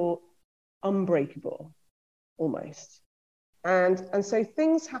think you're unbreakable almost. And so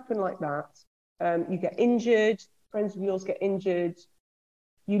things happen like that. You get injured, friends of yours get injured,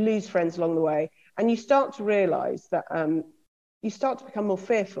 you lose friends along the way, and you start to realize that you start to become more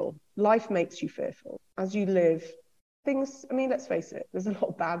fearful. Life makes you fearful as you live. Things, I mean, let's face it, there's a lot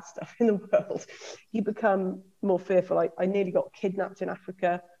of bad stuff in the world. You become more fearful. I nearly got kidnapped in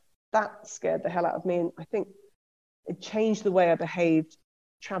Africa. That scared the hell out of me, and I think it changed the way I behaved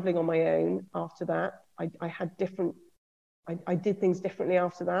traveling on my own after that. I did things differently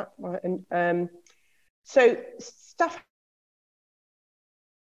after that. And so stuff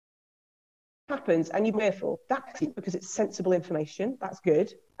happens and you're fearful. That's because it's sensible information. That's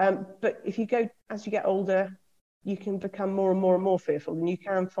good. But if you go, as you get older, you can become more and more and more fearful, and you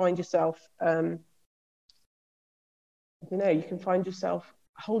can find yourself, you can find yourself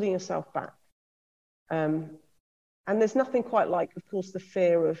holding yourself back. And there's nothing quite like, of course, the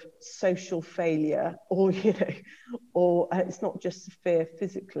fear of social failure, or, or it's not just the fear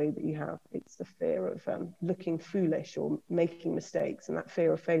physically that you have, it's the fear of looking foolish or making mistakes. And that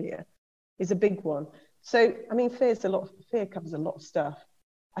fear of failure is a big one. So, I mean, fear covers a lot of stuff.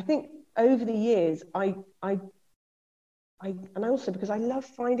 I think over the years, and also because I love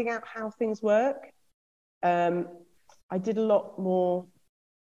finding out how things work, I did a lot more.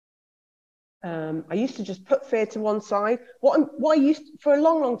 I used to just put fear to one side. For a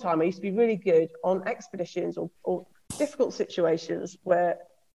long time, I used to be really good on expeditions or difficult situations where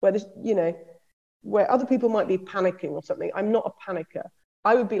there's, where other people might be panicking or something. I'm not a panicker.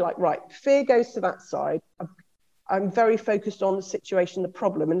 I would be like, right, fear goes to that side. I'm very focused on the situation, the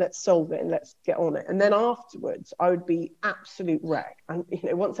problem, and let's solve it and let's get on it. And then afterwards, I would be absolute wreck. And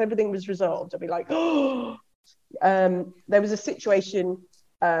once everything was resolved, I'd be like, oh, There was a situation,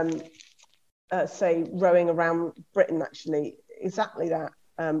 say, rowing around Britain, actually, exactly that.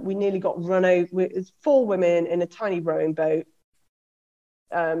 We nearly got run over. It was 4 women in a tiny rowing boat,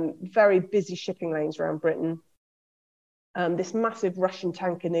 very busy shipping lanes around Britain. This massive Russian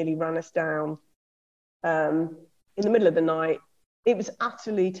tanker nearly ran us down in the middle of the night. It was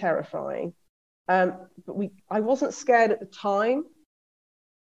utterly terrifying. But I wasn't scared at the time.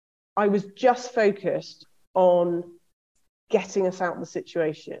 I was just focused on getting us out of the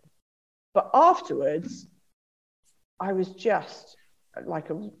situation. But afterwards, I was just like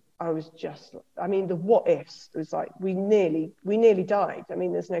I mean, the what ifs was like, we nearly died. I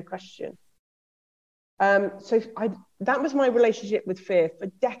mean, there's no question. That was my relationship with fear for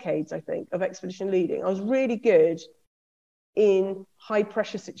decades, I think, of expedition leading. I was really good in high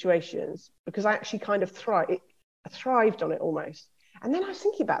pressure situations because I actually kind of thrived on it almost. And then I was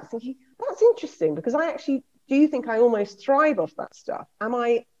thinking, that's interesting, because I actually do think I almost thrive off that stuff. Am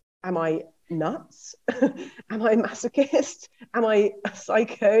I nuts? Am I a masochist? Am I a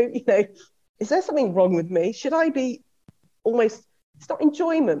psycho? Is there something wrong with me? Should I be almost, it's not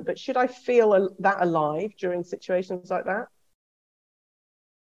enjoyment, but should I feel that alive during situations like that?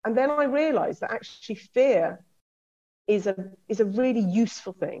 And then I realized that actually fear is a really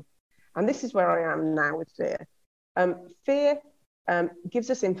useful thing. And this is where I am now with fear. Fear gives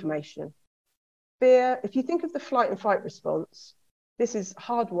us information. Fear, if you think of the flight and fight response, this is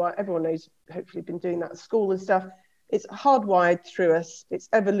hardwired. Everyone knows, hopefully, been doing that at school and stuff. It's hardwired through us. It's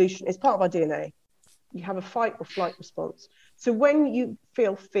evolution. It's part of our DNA. You have a fight or flight response. So when you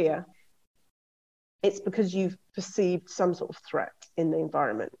feel fear, it's because you've perceived some sort of threat in the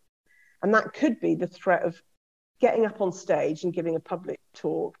environment. And that could be the threat of getting up on stage and giving a public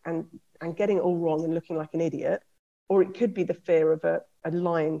talk and getting it all wrong and looking like an idiot. Or it could be the fear of a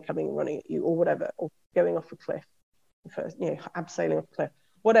lion coming and running at you, or whatever, or going off a cliff, first, abseiling off a cliff,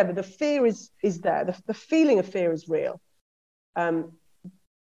 whatever. The fear is there. The feeling of fear is real.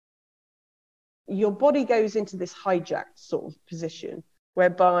 Your body goes into this hijacked sort of position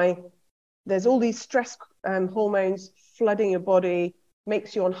whereby there's all these stress hormones flooding your body,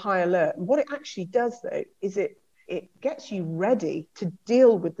 makes you on high alert. And what it actually does, though, is it gets you ready to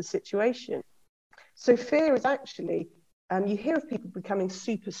deal with the situation. So fear is actually, you hear of people becoming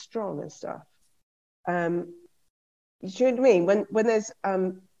super strong and stuff. You know what I mean? When there's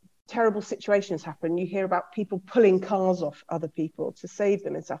terrible situations happen, you hear about people pulling cars off other people to save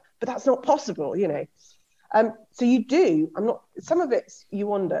them and stuff, but that's not possible, So you do, some of it's, you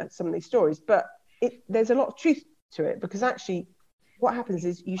wonder, some of these stories, but there's a lot of truth to it, because actually what happens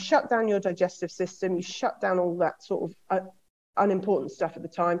is you shut down your digestive system, you shut down all that sort of unimportant stuff at the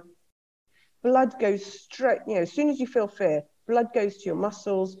time. Blood goes straight, as soon as you feel fear, blood goes to your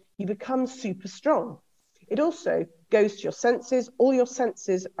muscles, you become super strong. It also goes to your senses. All your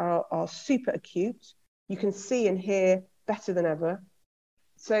senses are super acute. You can see and hear better than ever.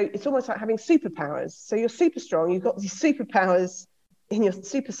 So it's almost like having superpowers. So you're super strong. You've got these superpowers in your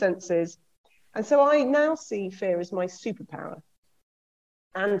super senses. And so I now see fear as my superpower.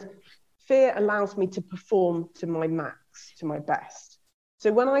 And fear allows me to perform to my max, to my best.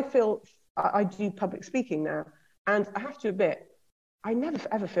 So when I do public speaking now, and I have to admit, I never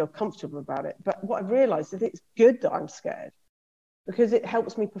ever feel comfortable about it. But what I've realized is that it's good that I'm scared, because it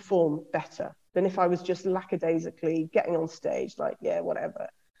helps me perform better than if I was just lackadaisically getting on stage, like, yeah, whatever.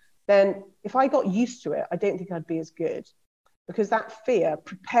 Then if I got used to it, I don't think I'd be as good, because that fear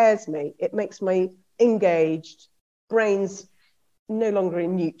prepares me. It makes me engaged. Brain's no longer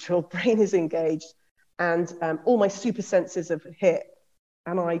in neutral. Brain is engaged. And all my super senses have hit.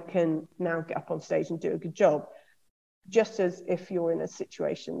 And I can now get up on stage and do a good job. Just as if you're in a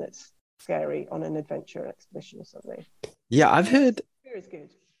situation that's scary on an adventure expedition or something. Yeah, I've heard. Fear is good.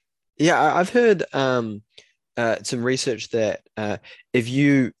 Yeah, I've heard some research that if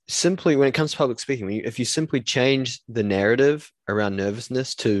you simply, when it comes to public speaking, if you simply change the narrative around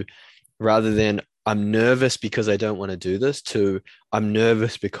nervousness to, rather than I'm nervous because I don't want to do this, to I'm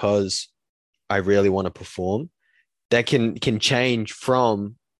nervous because I really want to perform, that can change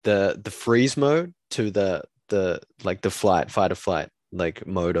from the freeze mode to the fight or flight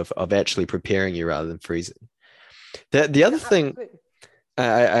mode of actually preparing you rather than freezing. The other thing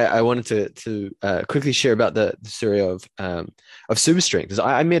I wanted to quickly share about the story of super strength is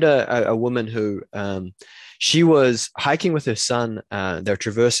I met a woman who she was hiking with her son. They're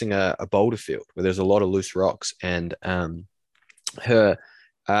traversing a boulder field where there's a lot of loose rocks, and a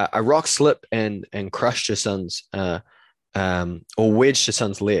rock slipped and crushed her son's or wedged her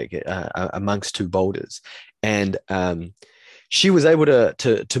son's leg amongst two boulders, and she was able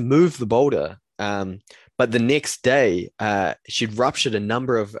to move the boulder, but the next day, she'd ruptured uh,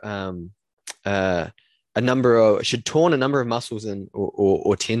 she'd torn a number of muscles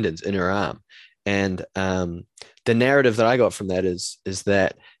or tendons in her arm. And the narrative that I got from that is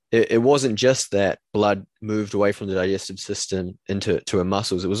that it wasn't just that blood moved away from the digestive system into her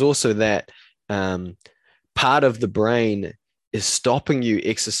muscles. It was also that um, part of the brain is stopping you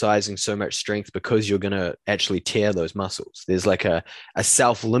exercising so much strength because you're going to actually tear those muscles. There's like a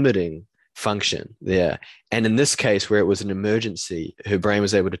self-limiting function there. And in this case, where it was an emergency, her brain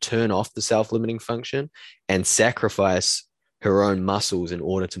was able to turn off the self-limiting function and sacrifice her own muscles in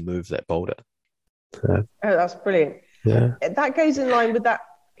order to move that boulder. So, Oh, that's brilliant. yeah. That goes in line with that.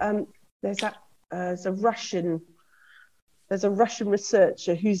 There's that. There's a Russian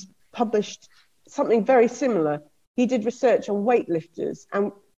researcher who's published something very similar. He did research on weightlifters,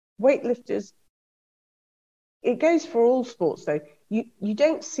 and weightlifters, it goes for all sports though. You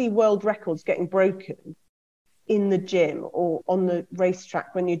don't see world records getting broken in the gym or on the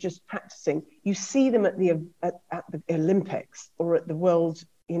racetrack when you're just practicing. You see them at the Olympics or at the world,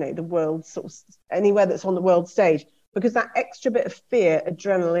 the world sort of anywhere that's on the world stage, because that extra bit of fear,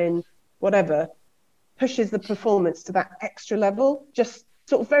 adrenaline, whatever, pushes the performance to that extra level. Just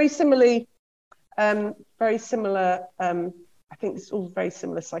sort of very similar. I think it's all very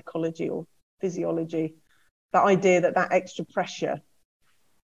similar psychology or physiology. The idea that extra pressure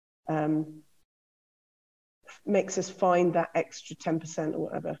makes us find that extra 10% or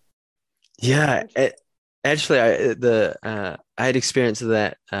whatever. Yeah, actually, I had experience of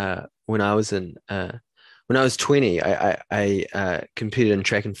that when I was 20. I competed in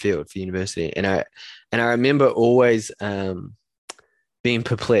track and field for university, and I remember always being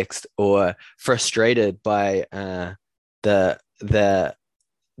perplexed or frustrated by the the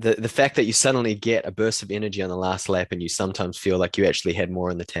the fact that you suddenly get a burst of energy on the last lap, and you sometimes feel like you actually had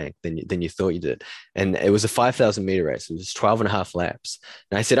more in the tank than you thought you did. And it was a 5,000 meter race. It was 12 and a half laps.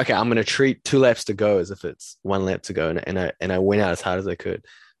 And I said, okay, I'm going to treat 2 laps to go as if it's 1 lap to go. And I went out as hard as I could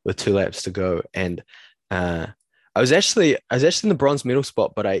with 2 laps to go. And I was actually in the bronze medal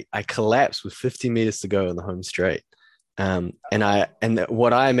spot, but I collapsed with 50 meters to go in the home straight. And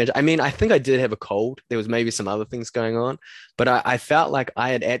what I imagine, I mean, I think I did have a cold. There was maybe some other things going on, but I felt like I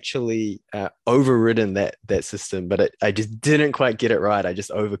had actually overridden that system, but I just didn't quite get it right. I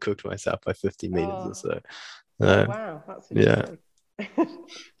just overcooked myself by 50 meters or so. Oh, wow, that's Yeah. interesting.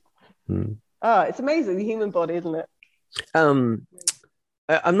 Hmm. Oh, it's amazing, the human body, isn't it? Um,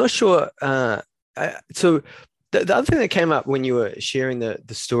 I'm not sure. So the other thing that came up when you were sharing the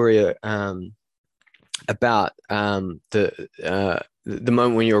story about the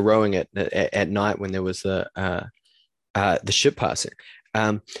moment when you were rowing at night when there was the ship passing,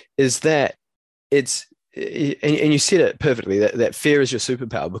 is that it's and you said it perfectly, that fear is your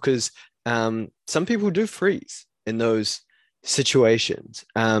superpower, because some people do freeze in those situations.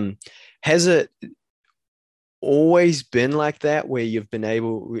 Has it always been like that, where you've been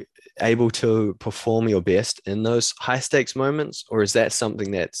able to perform your best in those high stakes moments, or is that something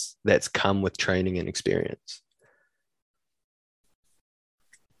that's come with training and experience?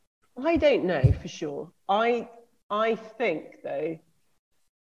 I don't know for sure. I think though,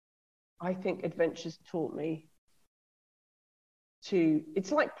 I think adventures taught me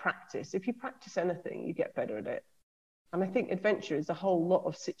it's like practice. If you practice anything, you get better at it. And I think adventure is a whole lot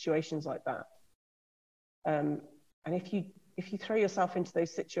of situations like that. And if you throw yourself into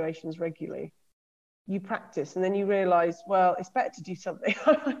those situations regularly, you practice, and then you realize, well, it's better to do something.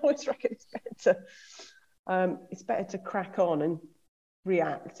 I always reckon it's better to crack on and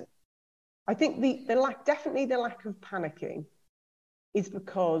react. I think the lack of panicking is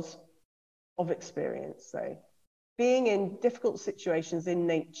because of experience. So being in difficult situations in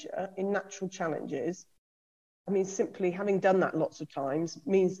nature, in natural challenges, I mean, simply having done that lots of times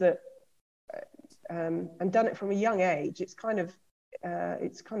means that and done it from a young age, it's kind of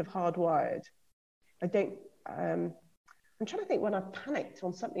hardwired. I'm trying to think when I panicked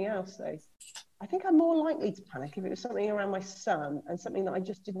on something else though. I think I'm more likely to panic if it was something around my son and something that I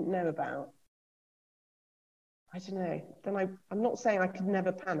just didn't know about. I don't know. Then I'm not saying I could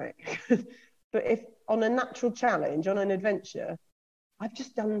never panic, but if on a natural challenge, on an adventure,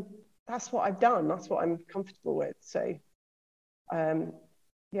 that's what I've done. That's what I'm comfortable with. So,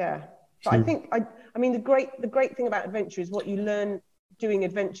 yeah. But I think I mean the great thing about adventure is what you learn doing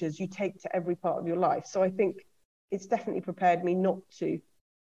adventures you take to every part of your life. So I think it's definitely prepared me not to.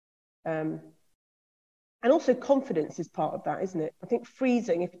 And also confidence is part of that, isn't it? I think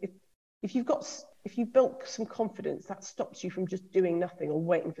freezing, if you've built some confidence, that stops you from just doing nothing or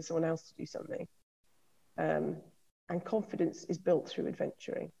waiting for someone else to do something. And confidence is built through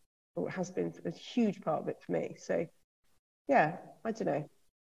adventuring. or it has been a huge part of it for me. So yeah, I don't know.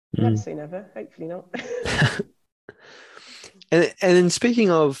 Never Mm. say never. Hopefully not. And then speaking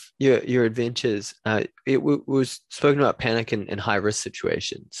of your adventures, it was spoken about panic and high risk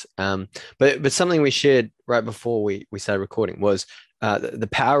situations. But something we shared right before we started recording was the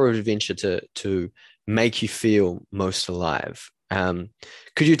power of adventure to make you feel most alive.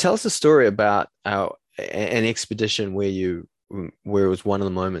 Could you tell us a story about an expedition where it was one of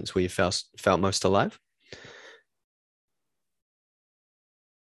the moments where you felt most alive?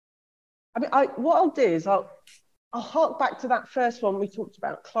 I mean, what I'll do is I'll hark back to that first one we talked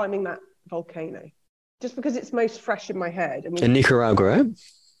about, climbing that volcano, just because it's most fresh in my head. And In Nicaragua, right?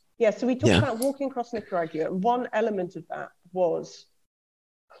 yeah, so we talked Yeah. about walking across Nicaragua, and one element of that was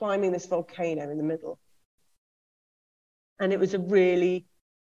climbing this volcano in the middle. And it was a really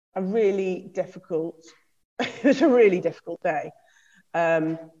difficult, it was a really difficult day.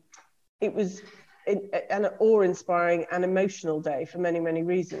 Um, it was an awe-inspiring and emotional day for many, many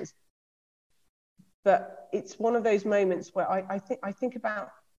reasons. But it's one of those moments where I think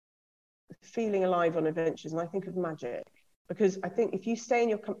about feeling alive on adventures, and I think of magic, because I think if you stay in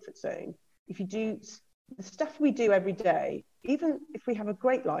your comfort zone, if you do the stuff we do every day, even if we have a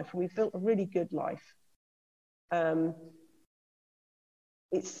great life and we've built a really good life,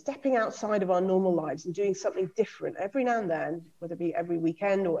 it's stepping outside of our normal lives and doing something different every now and then, whether it be every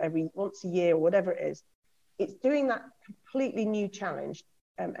weekend or every once a year or whatever it is. It's doing that completely new challenge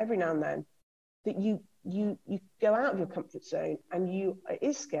every now and then, that you go out of your comfort zone, and it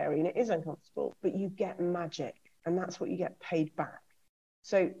is scary and it is uncomfortable, but you get magic, and that's what you get paid back.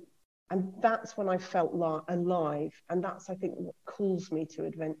 So, and that's when I felt alive, and that's, I think, what calls me to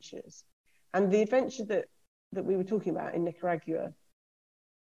adventures. And the adventure that we were talking about in Nicaragua,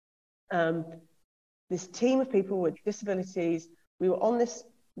 this team of people with disabilities, we were on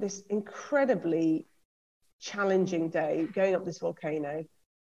this incredibly challenging day going up this volcano.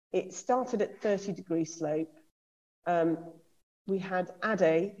 It started at 30-degree slope. We had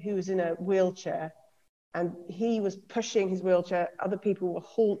Ade, who was in a wheelchair, and he was pushing his wheelchair. Other people were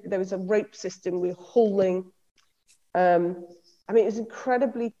there was a rope system. We were hauling. I mean, it was an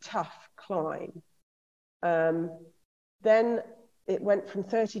incredibly tough climb. Then it went from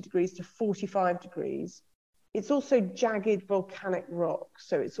 30 degrees to 45 degrees. It's also jagged volcanic rock,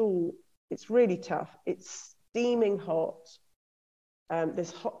 so it's really tough. It's steaming hot.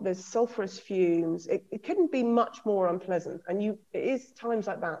 There's sulfurous fumes. It couldn't be much more unpleasant. And it is times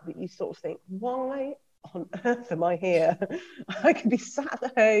like that you sort of think, why on earth am I here? I could be sat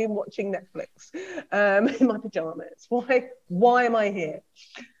at home watching Netflix in my pajamas. Why am I here?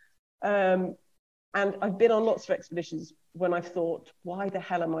 And I've been on lots of expeditions when I've thought, why the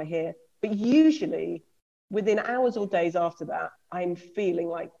hell am I here? But usually within hours or days after that, I'm feeling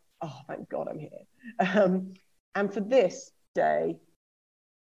like, oh, thank God I'm here. And for this day,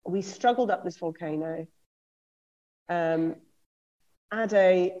 we struggled up this volcano. Ade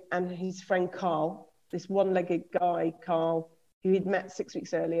and his friend Carl, this one-legged guy, Carl, who he'd met 6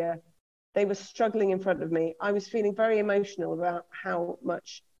 weeks earlier, they were struggling in front of me. I was feeling very emotional about how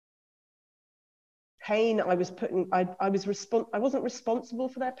much pain I was putting. I wasn't responsible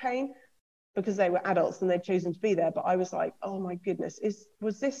for their pain because they were adults and they'd chosen to be there. But I was like, oh my goodness,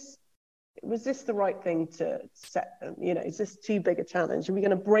 was this the right thing to set them? You know, is this too big a challenge? Are we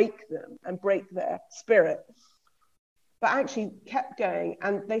going to break them and break their spirit? But actually kept going,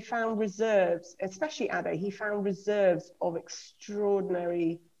 and they found reserves, especially Ade. He found reserves of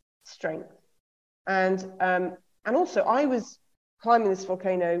extraordinary strength. And also I was climbing this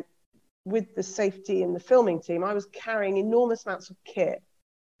volcano with the safety and the filming team. I was carrying enormous amounts of kit,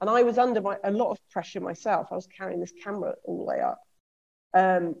 and I was under a lot of pressure myself. I was carrying this camera all the way up.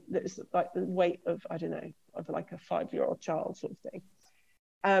 That was like the weight of, I don't know, of like a 5-year-old child sort of thing.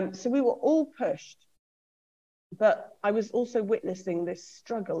 So we were all pushed, but I was also witnessing this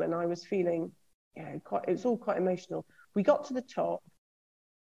struggle, and I was feeling, it was all quite emotional. We got to the top,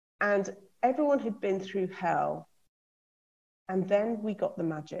 and everyone had been through hell, and then we got the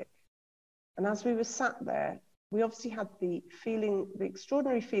magic. And as we were sat there, we obviously had the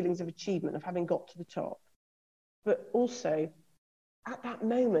extraordinary feelings of achievement of having got to the top, but also at that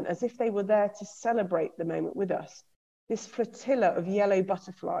moment, as if they were there to celebrate the moment with us, this flotilla of yellow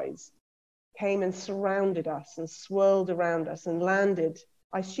butterflies came and surrounded us and swirled around us and landed.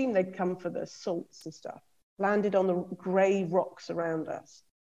 I assume they'd come for the salts and stuff, landed on the grey rocks around us.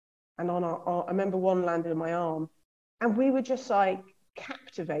 And on I remember one landed on my arm. And we were just like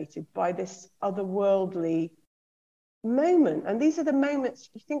captivated by this otherworldly moment, and these are the moments.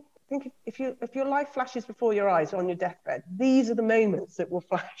 You think if your life flashes before your eyes on your deathbed, these are the moments that will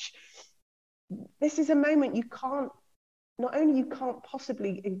flash. This is a moment you can't, not only you can't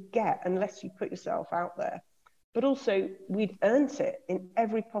possibly get unless you put yourself out there, but also we've earned it in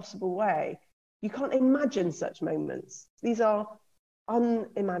every possible way. You can't imagine such moments. These are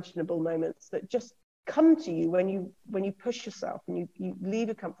unimaginable moments that just come to you when you push yourself and you leave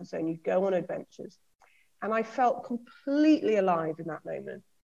a comfort zone, you go on adventures. And I felt completely alive in that moment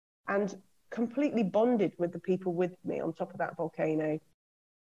and completely bonded with the people with me on top of that volcano.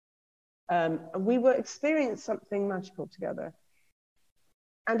 And we were experiencing something magical together.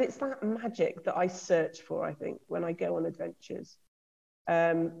 And it's that magic that I search for, I think, when I go on adventures.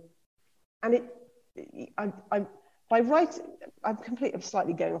 And by writing, I'm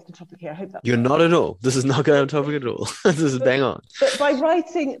slightly going off the topic here. I hope that's You're not. not at all. This is not going on topic at all. This is bang on. But by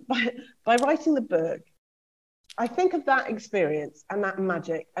writing the book, I think of that experience and that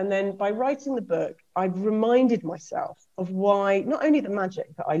magic. And then by writing the book, I've reminded myself of why, not only the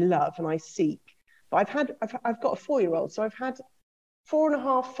magic that I love and I seek, but I've got a 4-year-old. So I've had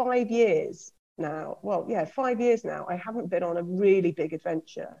 4.5, 5 years now. Well, yeah, 5 years now. I haven't been on a really big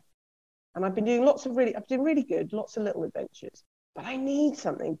adventure. And I've been doing I've been really good, lots of little adventures. But I need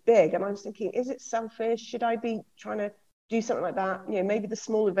something big. And I was thinking, is it selfish? Should I be trying to do something like that? You know, maybe the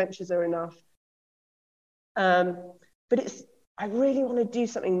small adventures are enough. But I really want to do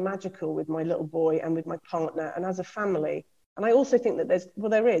something magical with my little boy and with my partner and as a family. And I also think that there's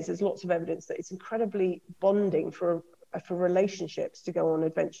lots of evidence that it's incredibly bonding for relationships to go on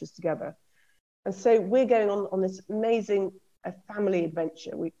adventures together. And so we're going on this amazing family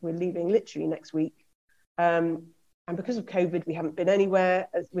adventure. We're leaving literally next week. And because of COVID, we haven't been anywhere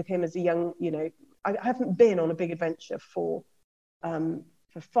with him as a young, I haven't been on a big adventure for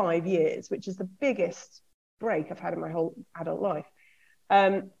 5 years, which is the biggest break I've had in my whole adult life.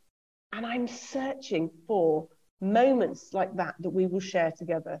 And I'm searching for moments like that we will share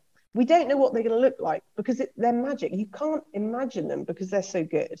together. We don't know what they're going to look like because they're magic. You can't imagine them because they're so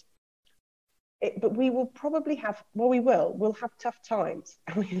good. But we will probably we'll have tough times.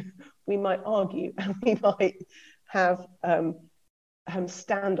 We might argue and we might have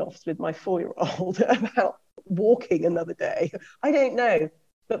standoffs with my 4-year-old about walking another day. I don't know.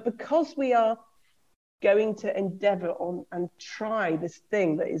 But because we are going to endeavor on and try this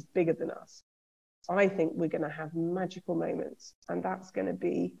thing that is bigger than us, I think we're going to have magical moments. And that's going to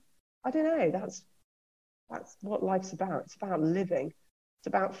be, I don't know, that's what life's about. It's about living. It's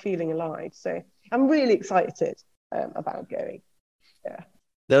about feeling alive. So I'm really excited about going. Yeah.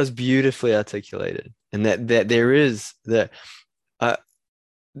 That was beautifully articulated. And that there is that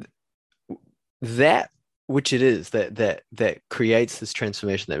which it is that creates this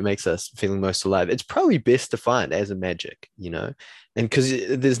transformation that makes us feeling most alive. It's probably best defined as a magic, and because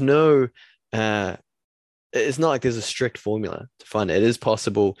there's no it's not like there's a strict formula to find it. It is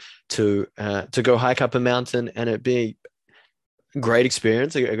possible to go hike up a mountain and it be a great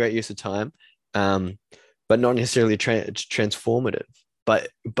experience, a great use of time, but not necessarily transformative. But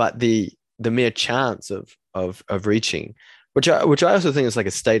the mere chance of reaching, which I also think is like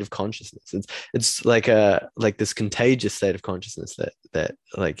a state of consciousness. It's like this contagious state of consciousness that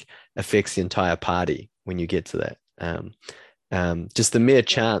like affects the entire party when you get to that. Just the mere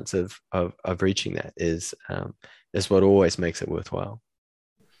chance of reaching that is what always makes it worthwhile.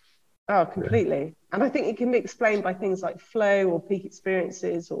 Oh, completely. And I think it can be explained by things like flow or peak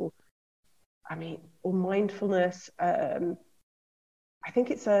experiences or mindfulness. I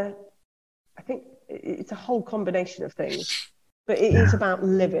think it's a whole combination of things, but it is about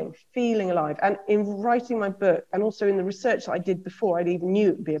living, feeling alive. And in writing my book, and also in the research that I did before I even knew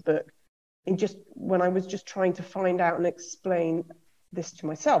it would be a book, when I was just trying to find out and explain this to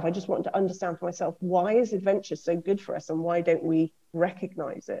myself, I just wanted to understand for myself, why is adventure so good for us and why don't we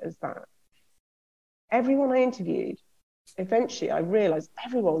recognize it as that? Everyone I interviewed, eventually I realized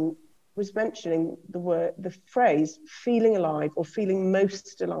everyone was mentioning the phrase feeling alive or feeling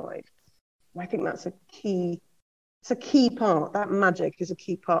most alive. I think that's a key part. That magic is a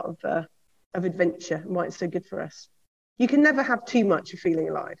key part of adventure and why it's so good for us. You can never have too much of feeling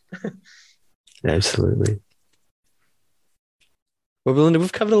alive. Absolutely. Well, Belinda,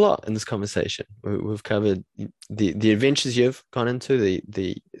 we've covered a lot in this conversation. We've covered the adventures you've gone into,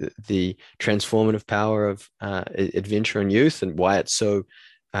 the transformative power of adventure and youth, and why it's so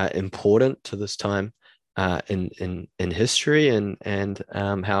important to this time in history, and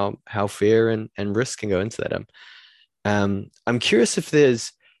how fear and risk can go into that. I'm curious if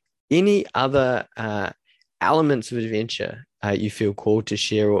there's any other elements of adventure you feel called to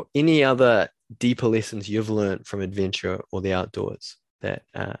share, or any other deeper lessons you've learned from adventure or the outdoors that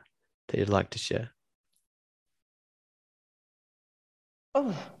you'd like to share?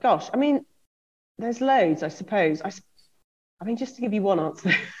 Oh gosh, I mean, there's loads, I suppose. I mean, just to give you one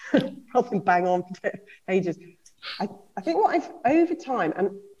answer, rather than bang on for ages. I think what I've over time,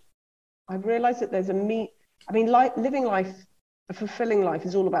 and I've realised that there's I mean, living life, a fulfilling life,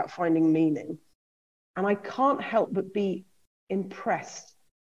 is all about finding meaning, and I can't help but be impressed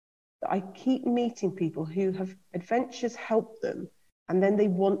that I keep meeting people who have adventures helped them, and then they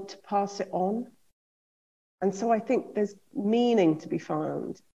want to pass it on. And so I think there's meaning to be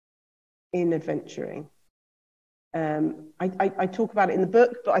found in adventuring. I talk about it in the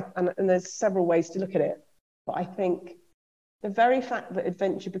book, but and there's several ways to look at it. But I think the very fact that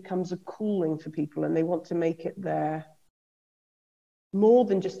adventure becomes a calling for people and they want to make it their more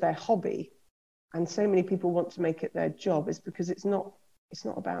than just their hobby, and so many people want to make it their job, is because it's not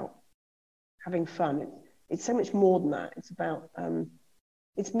about having fun. It's so much more than that. It's about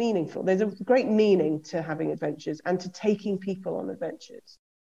it's meaningful. There's a great meaning to having adventures and to taking people on adventures.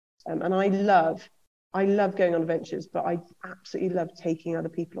 And I love going on adventures, but I absolutely love taking other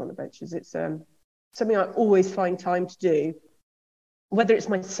people on adventures. It's something I always find time to do, whether it's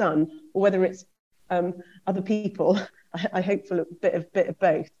my son or whether it's other people. I hope for a bit of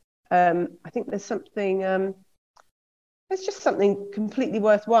both. I think there's something. It's just something completely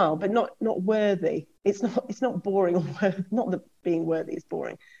worthwhile, but not worthy. It's not boring or not that being worthy is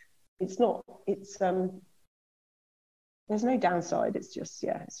boring. It's not. It's there's no downside. It's just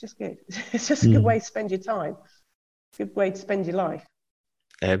good. It's just a good way to spend your time. Good way to spend your life.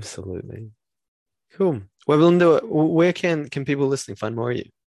 Absolutely. Cool. Well, Belinda, where can people listening find more of you?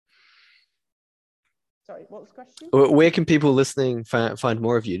 Sorry, what was the question? Where can people listening find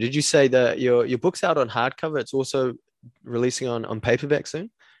more of you? Did you say that your book's out on hardcover? It's also releasing on paperback soon?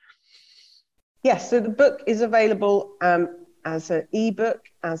 Yes, so the book is available as an ebook,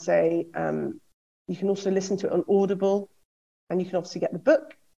 you can also listen to it on Audible, and you can obviously get the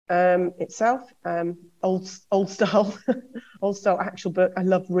book itself, old style old style actual book. I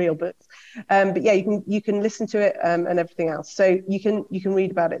love real books, but yeah, you can listen to it and everything else. So you can read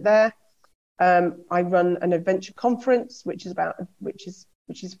about it there. I run an adventure conference, which is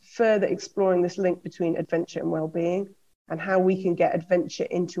further exploring this link between adventure and well-being, and how we can get adventure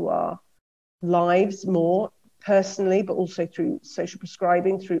into our lives more personally, but also through social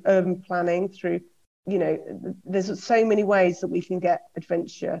prescribing, through urban planning, through, there's so many ways that we can get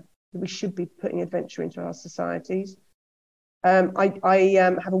adventure, that we should be putting adventure into our societies. I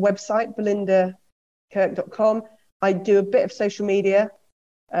have a website, belindakirk.com. I do a bit of social media.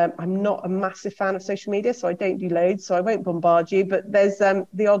 I'm not a massive fan of social media, so I don't do loads, so I won't bombard you, but there's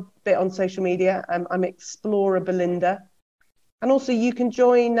the odd bit on social media. I'm Explorer Belinda. And also you can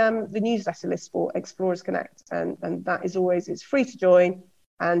join the newsletter list for Explorers Connect, and that is always, it's free to join,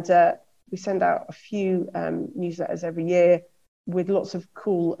 and we send out a few newsletters every year with lots of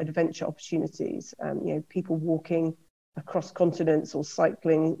cool adventure opportunities, people walking across continents or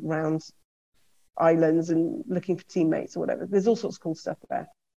cycling around islands and looking for teammates or whatever. There's all sorts of cool stuff there.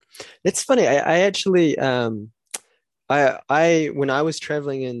 It's funny. I actually, I when I was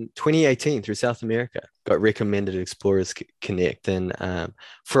traveling in 2018 through South America, got recommended Explorers Connect, and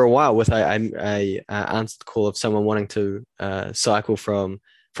for a while, I answered the call of someone wanting to cycle from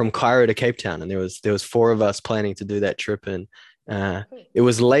Cairo to Cape Town, and there was 4 of us planning to do that trip, and it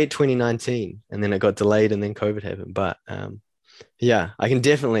was late 2019, and then it got delayed, and then COVID happened. But yeah, I can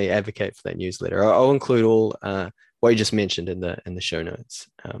definitely advocate for that newsletter. I'll include all what you just mentioned in the show notes.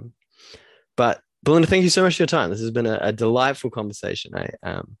 But Belinda, thank you so much for your time. This has been a delightful conversation. Like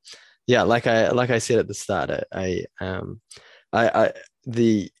I said at the start,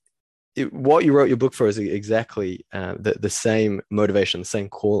 what you wrote your book for is exactly the same motivation, the same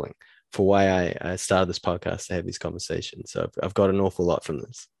calling for why I started this podcast, to have these conversations. So I've got an awful lot from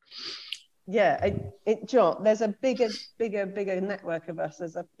this. Yeah, John, there's a bigger network of us.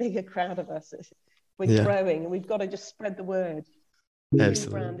 There's a bigger crowd of us. We're growing, and we've got to just spread the word.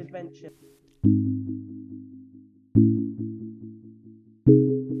 Absolutely. Brand adventure.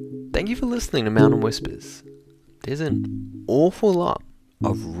 Thank you for listening to Mountain Whispers. There's an awful lot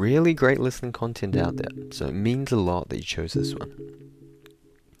of really great listening content out there, so it means a lot that you chose this one.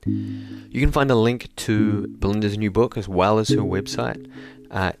 You can find a link to Belinda's new book as well as her website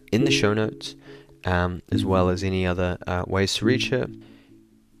in the show notes, as well as any other ways to reach her.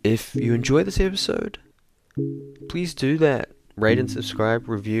 If you enjoy this episode, please do that. Rate and subscribe,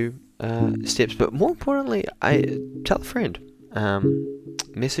 review steps, but more importantly, tell a friend.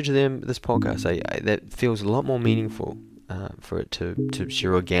 Message them this podcast. That feels a lot more meaningful for it to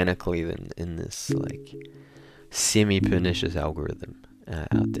share organically in this like semi-pernicious algorithm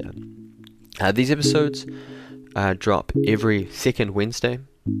out there. These episodes drop every second Wednesday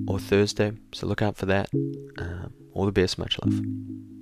or Thursday, so look out for that. All the best, much love.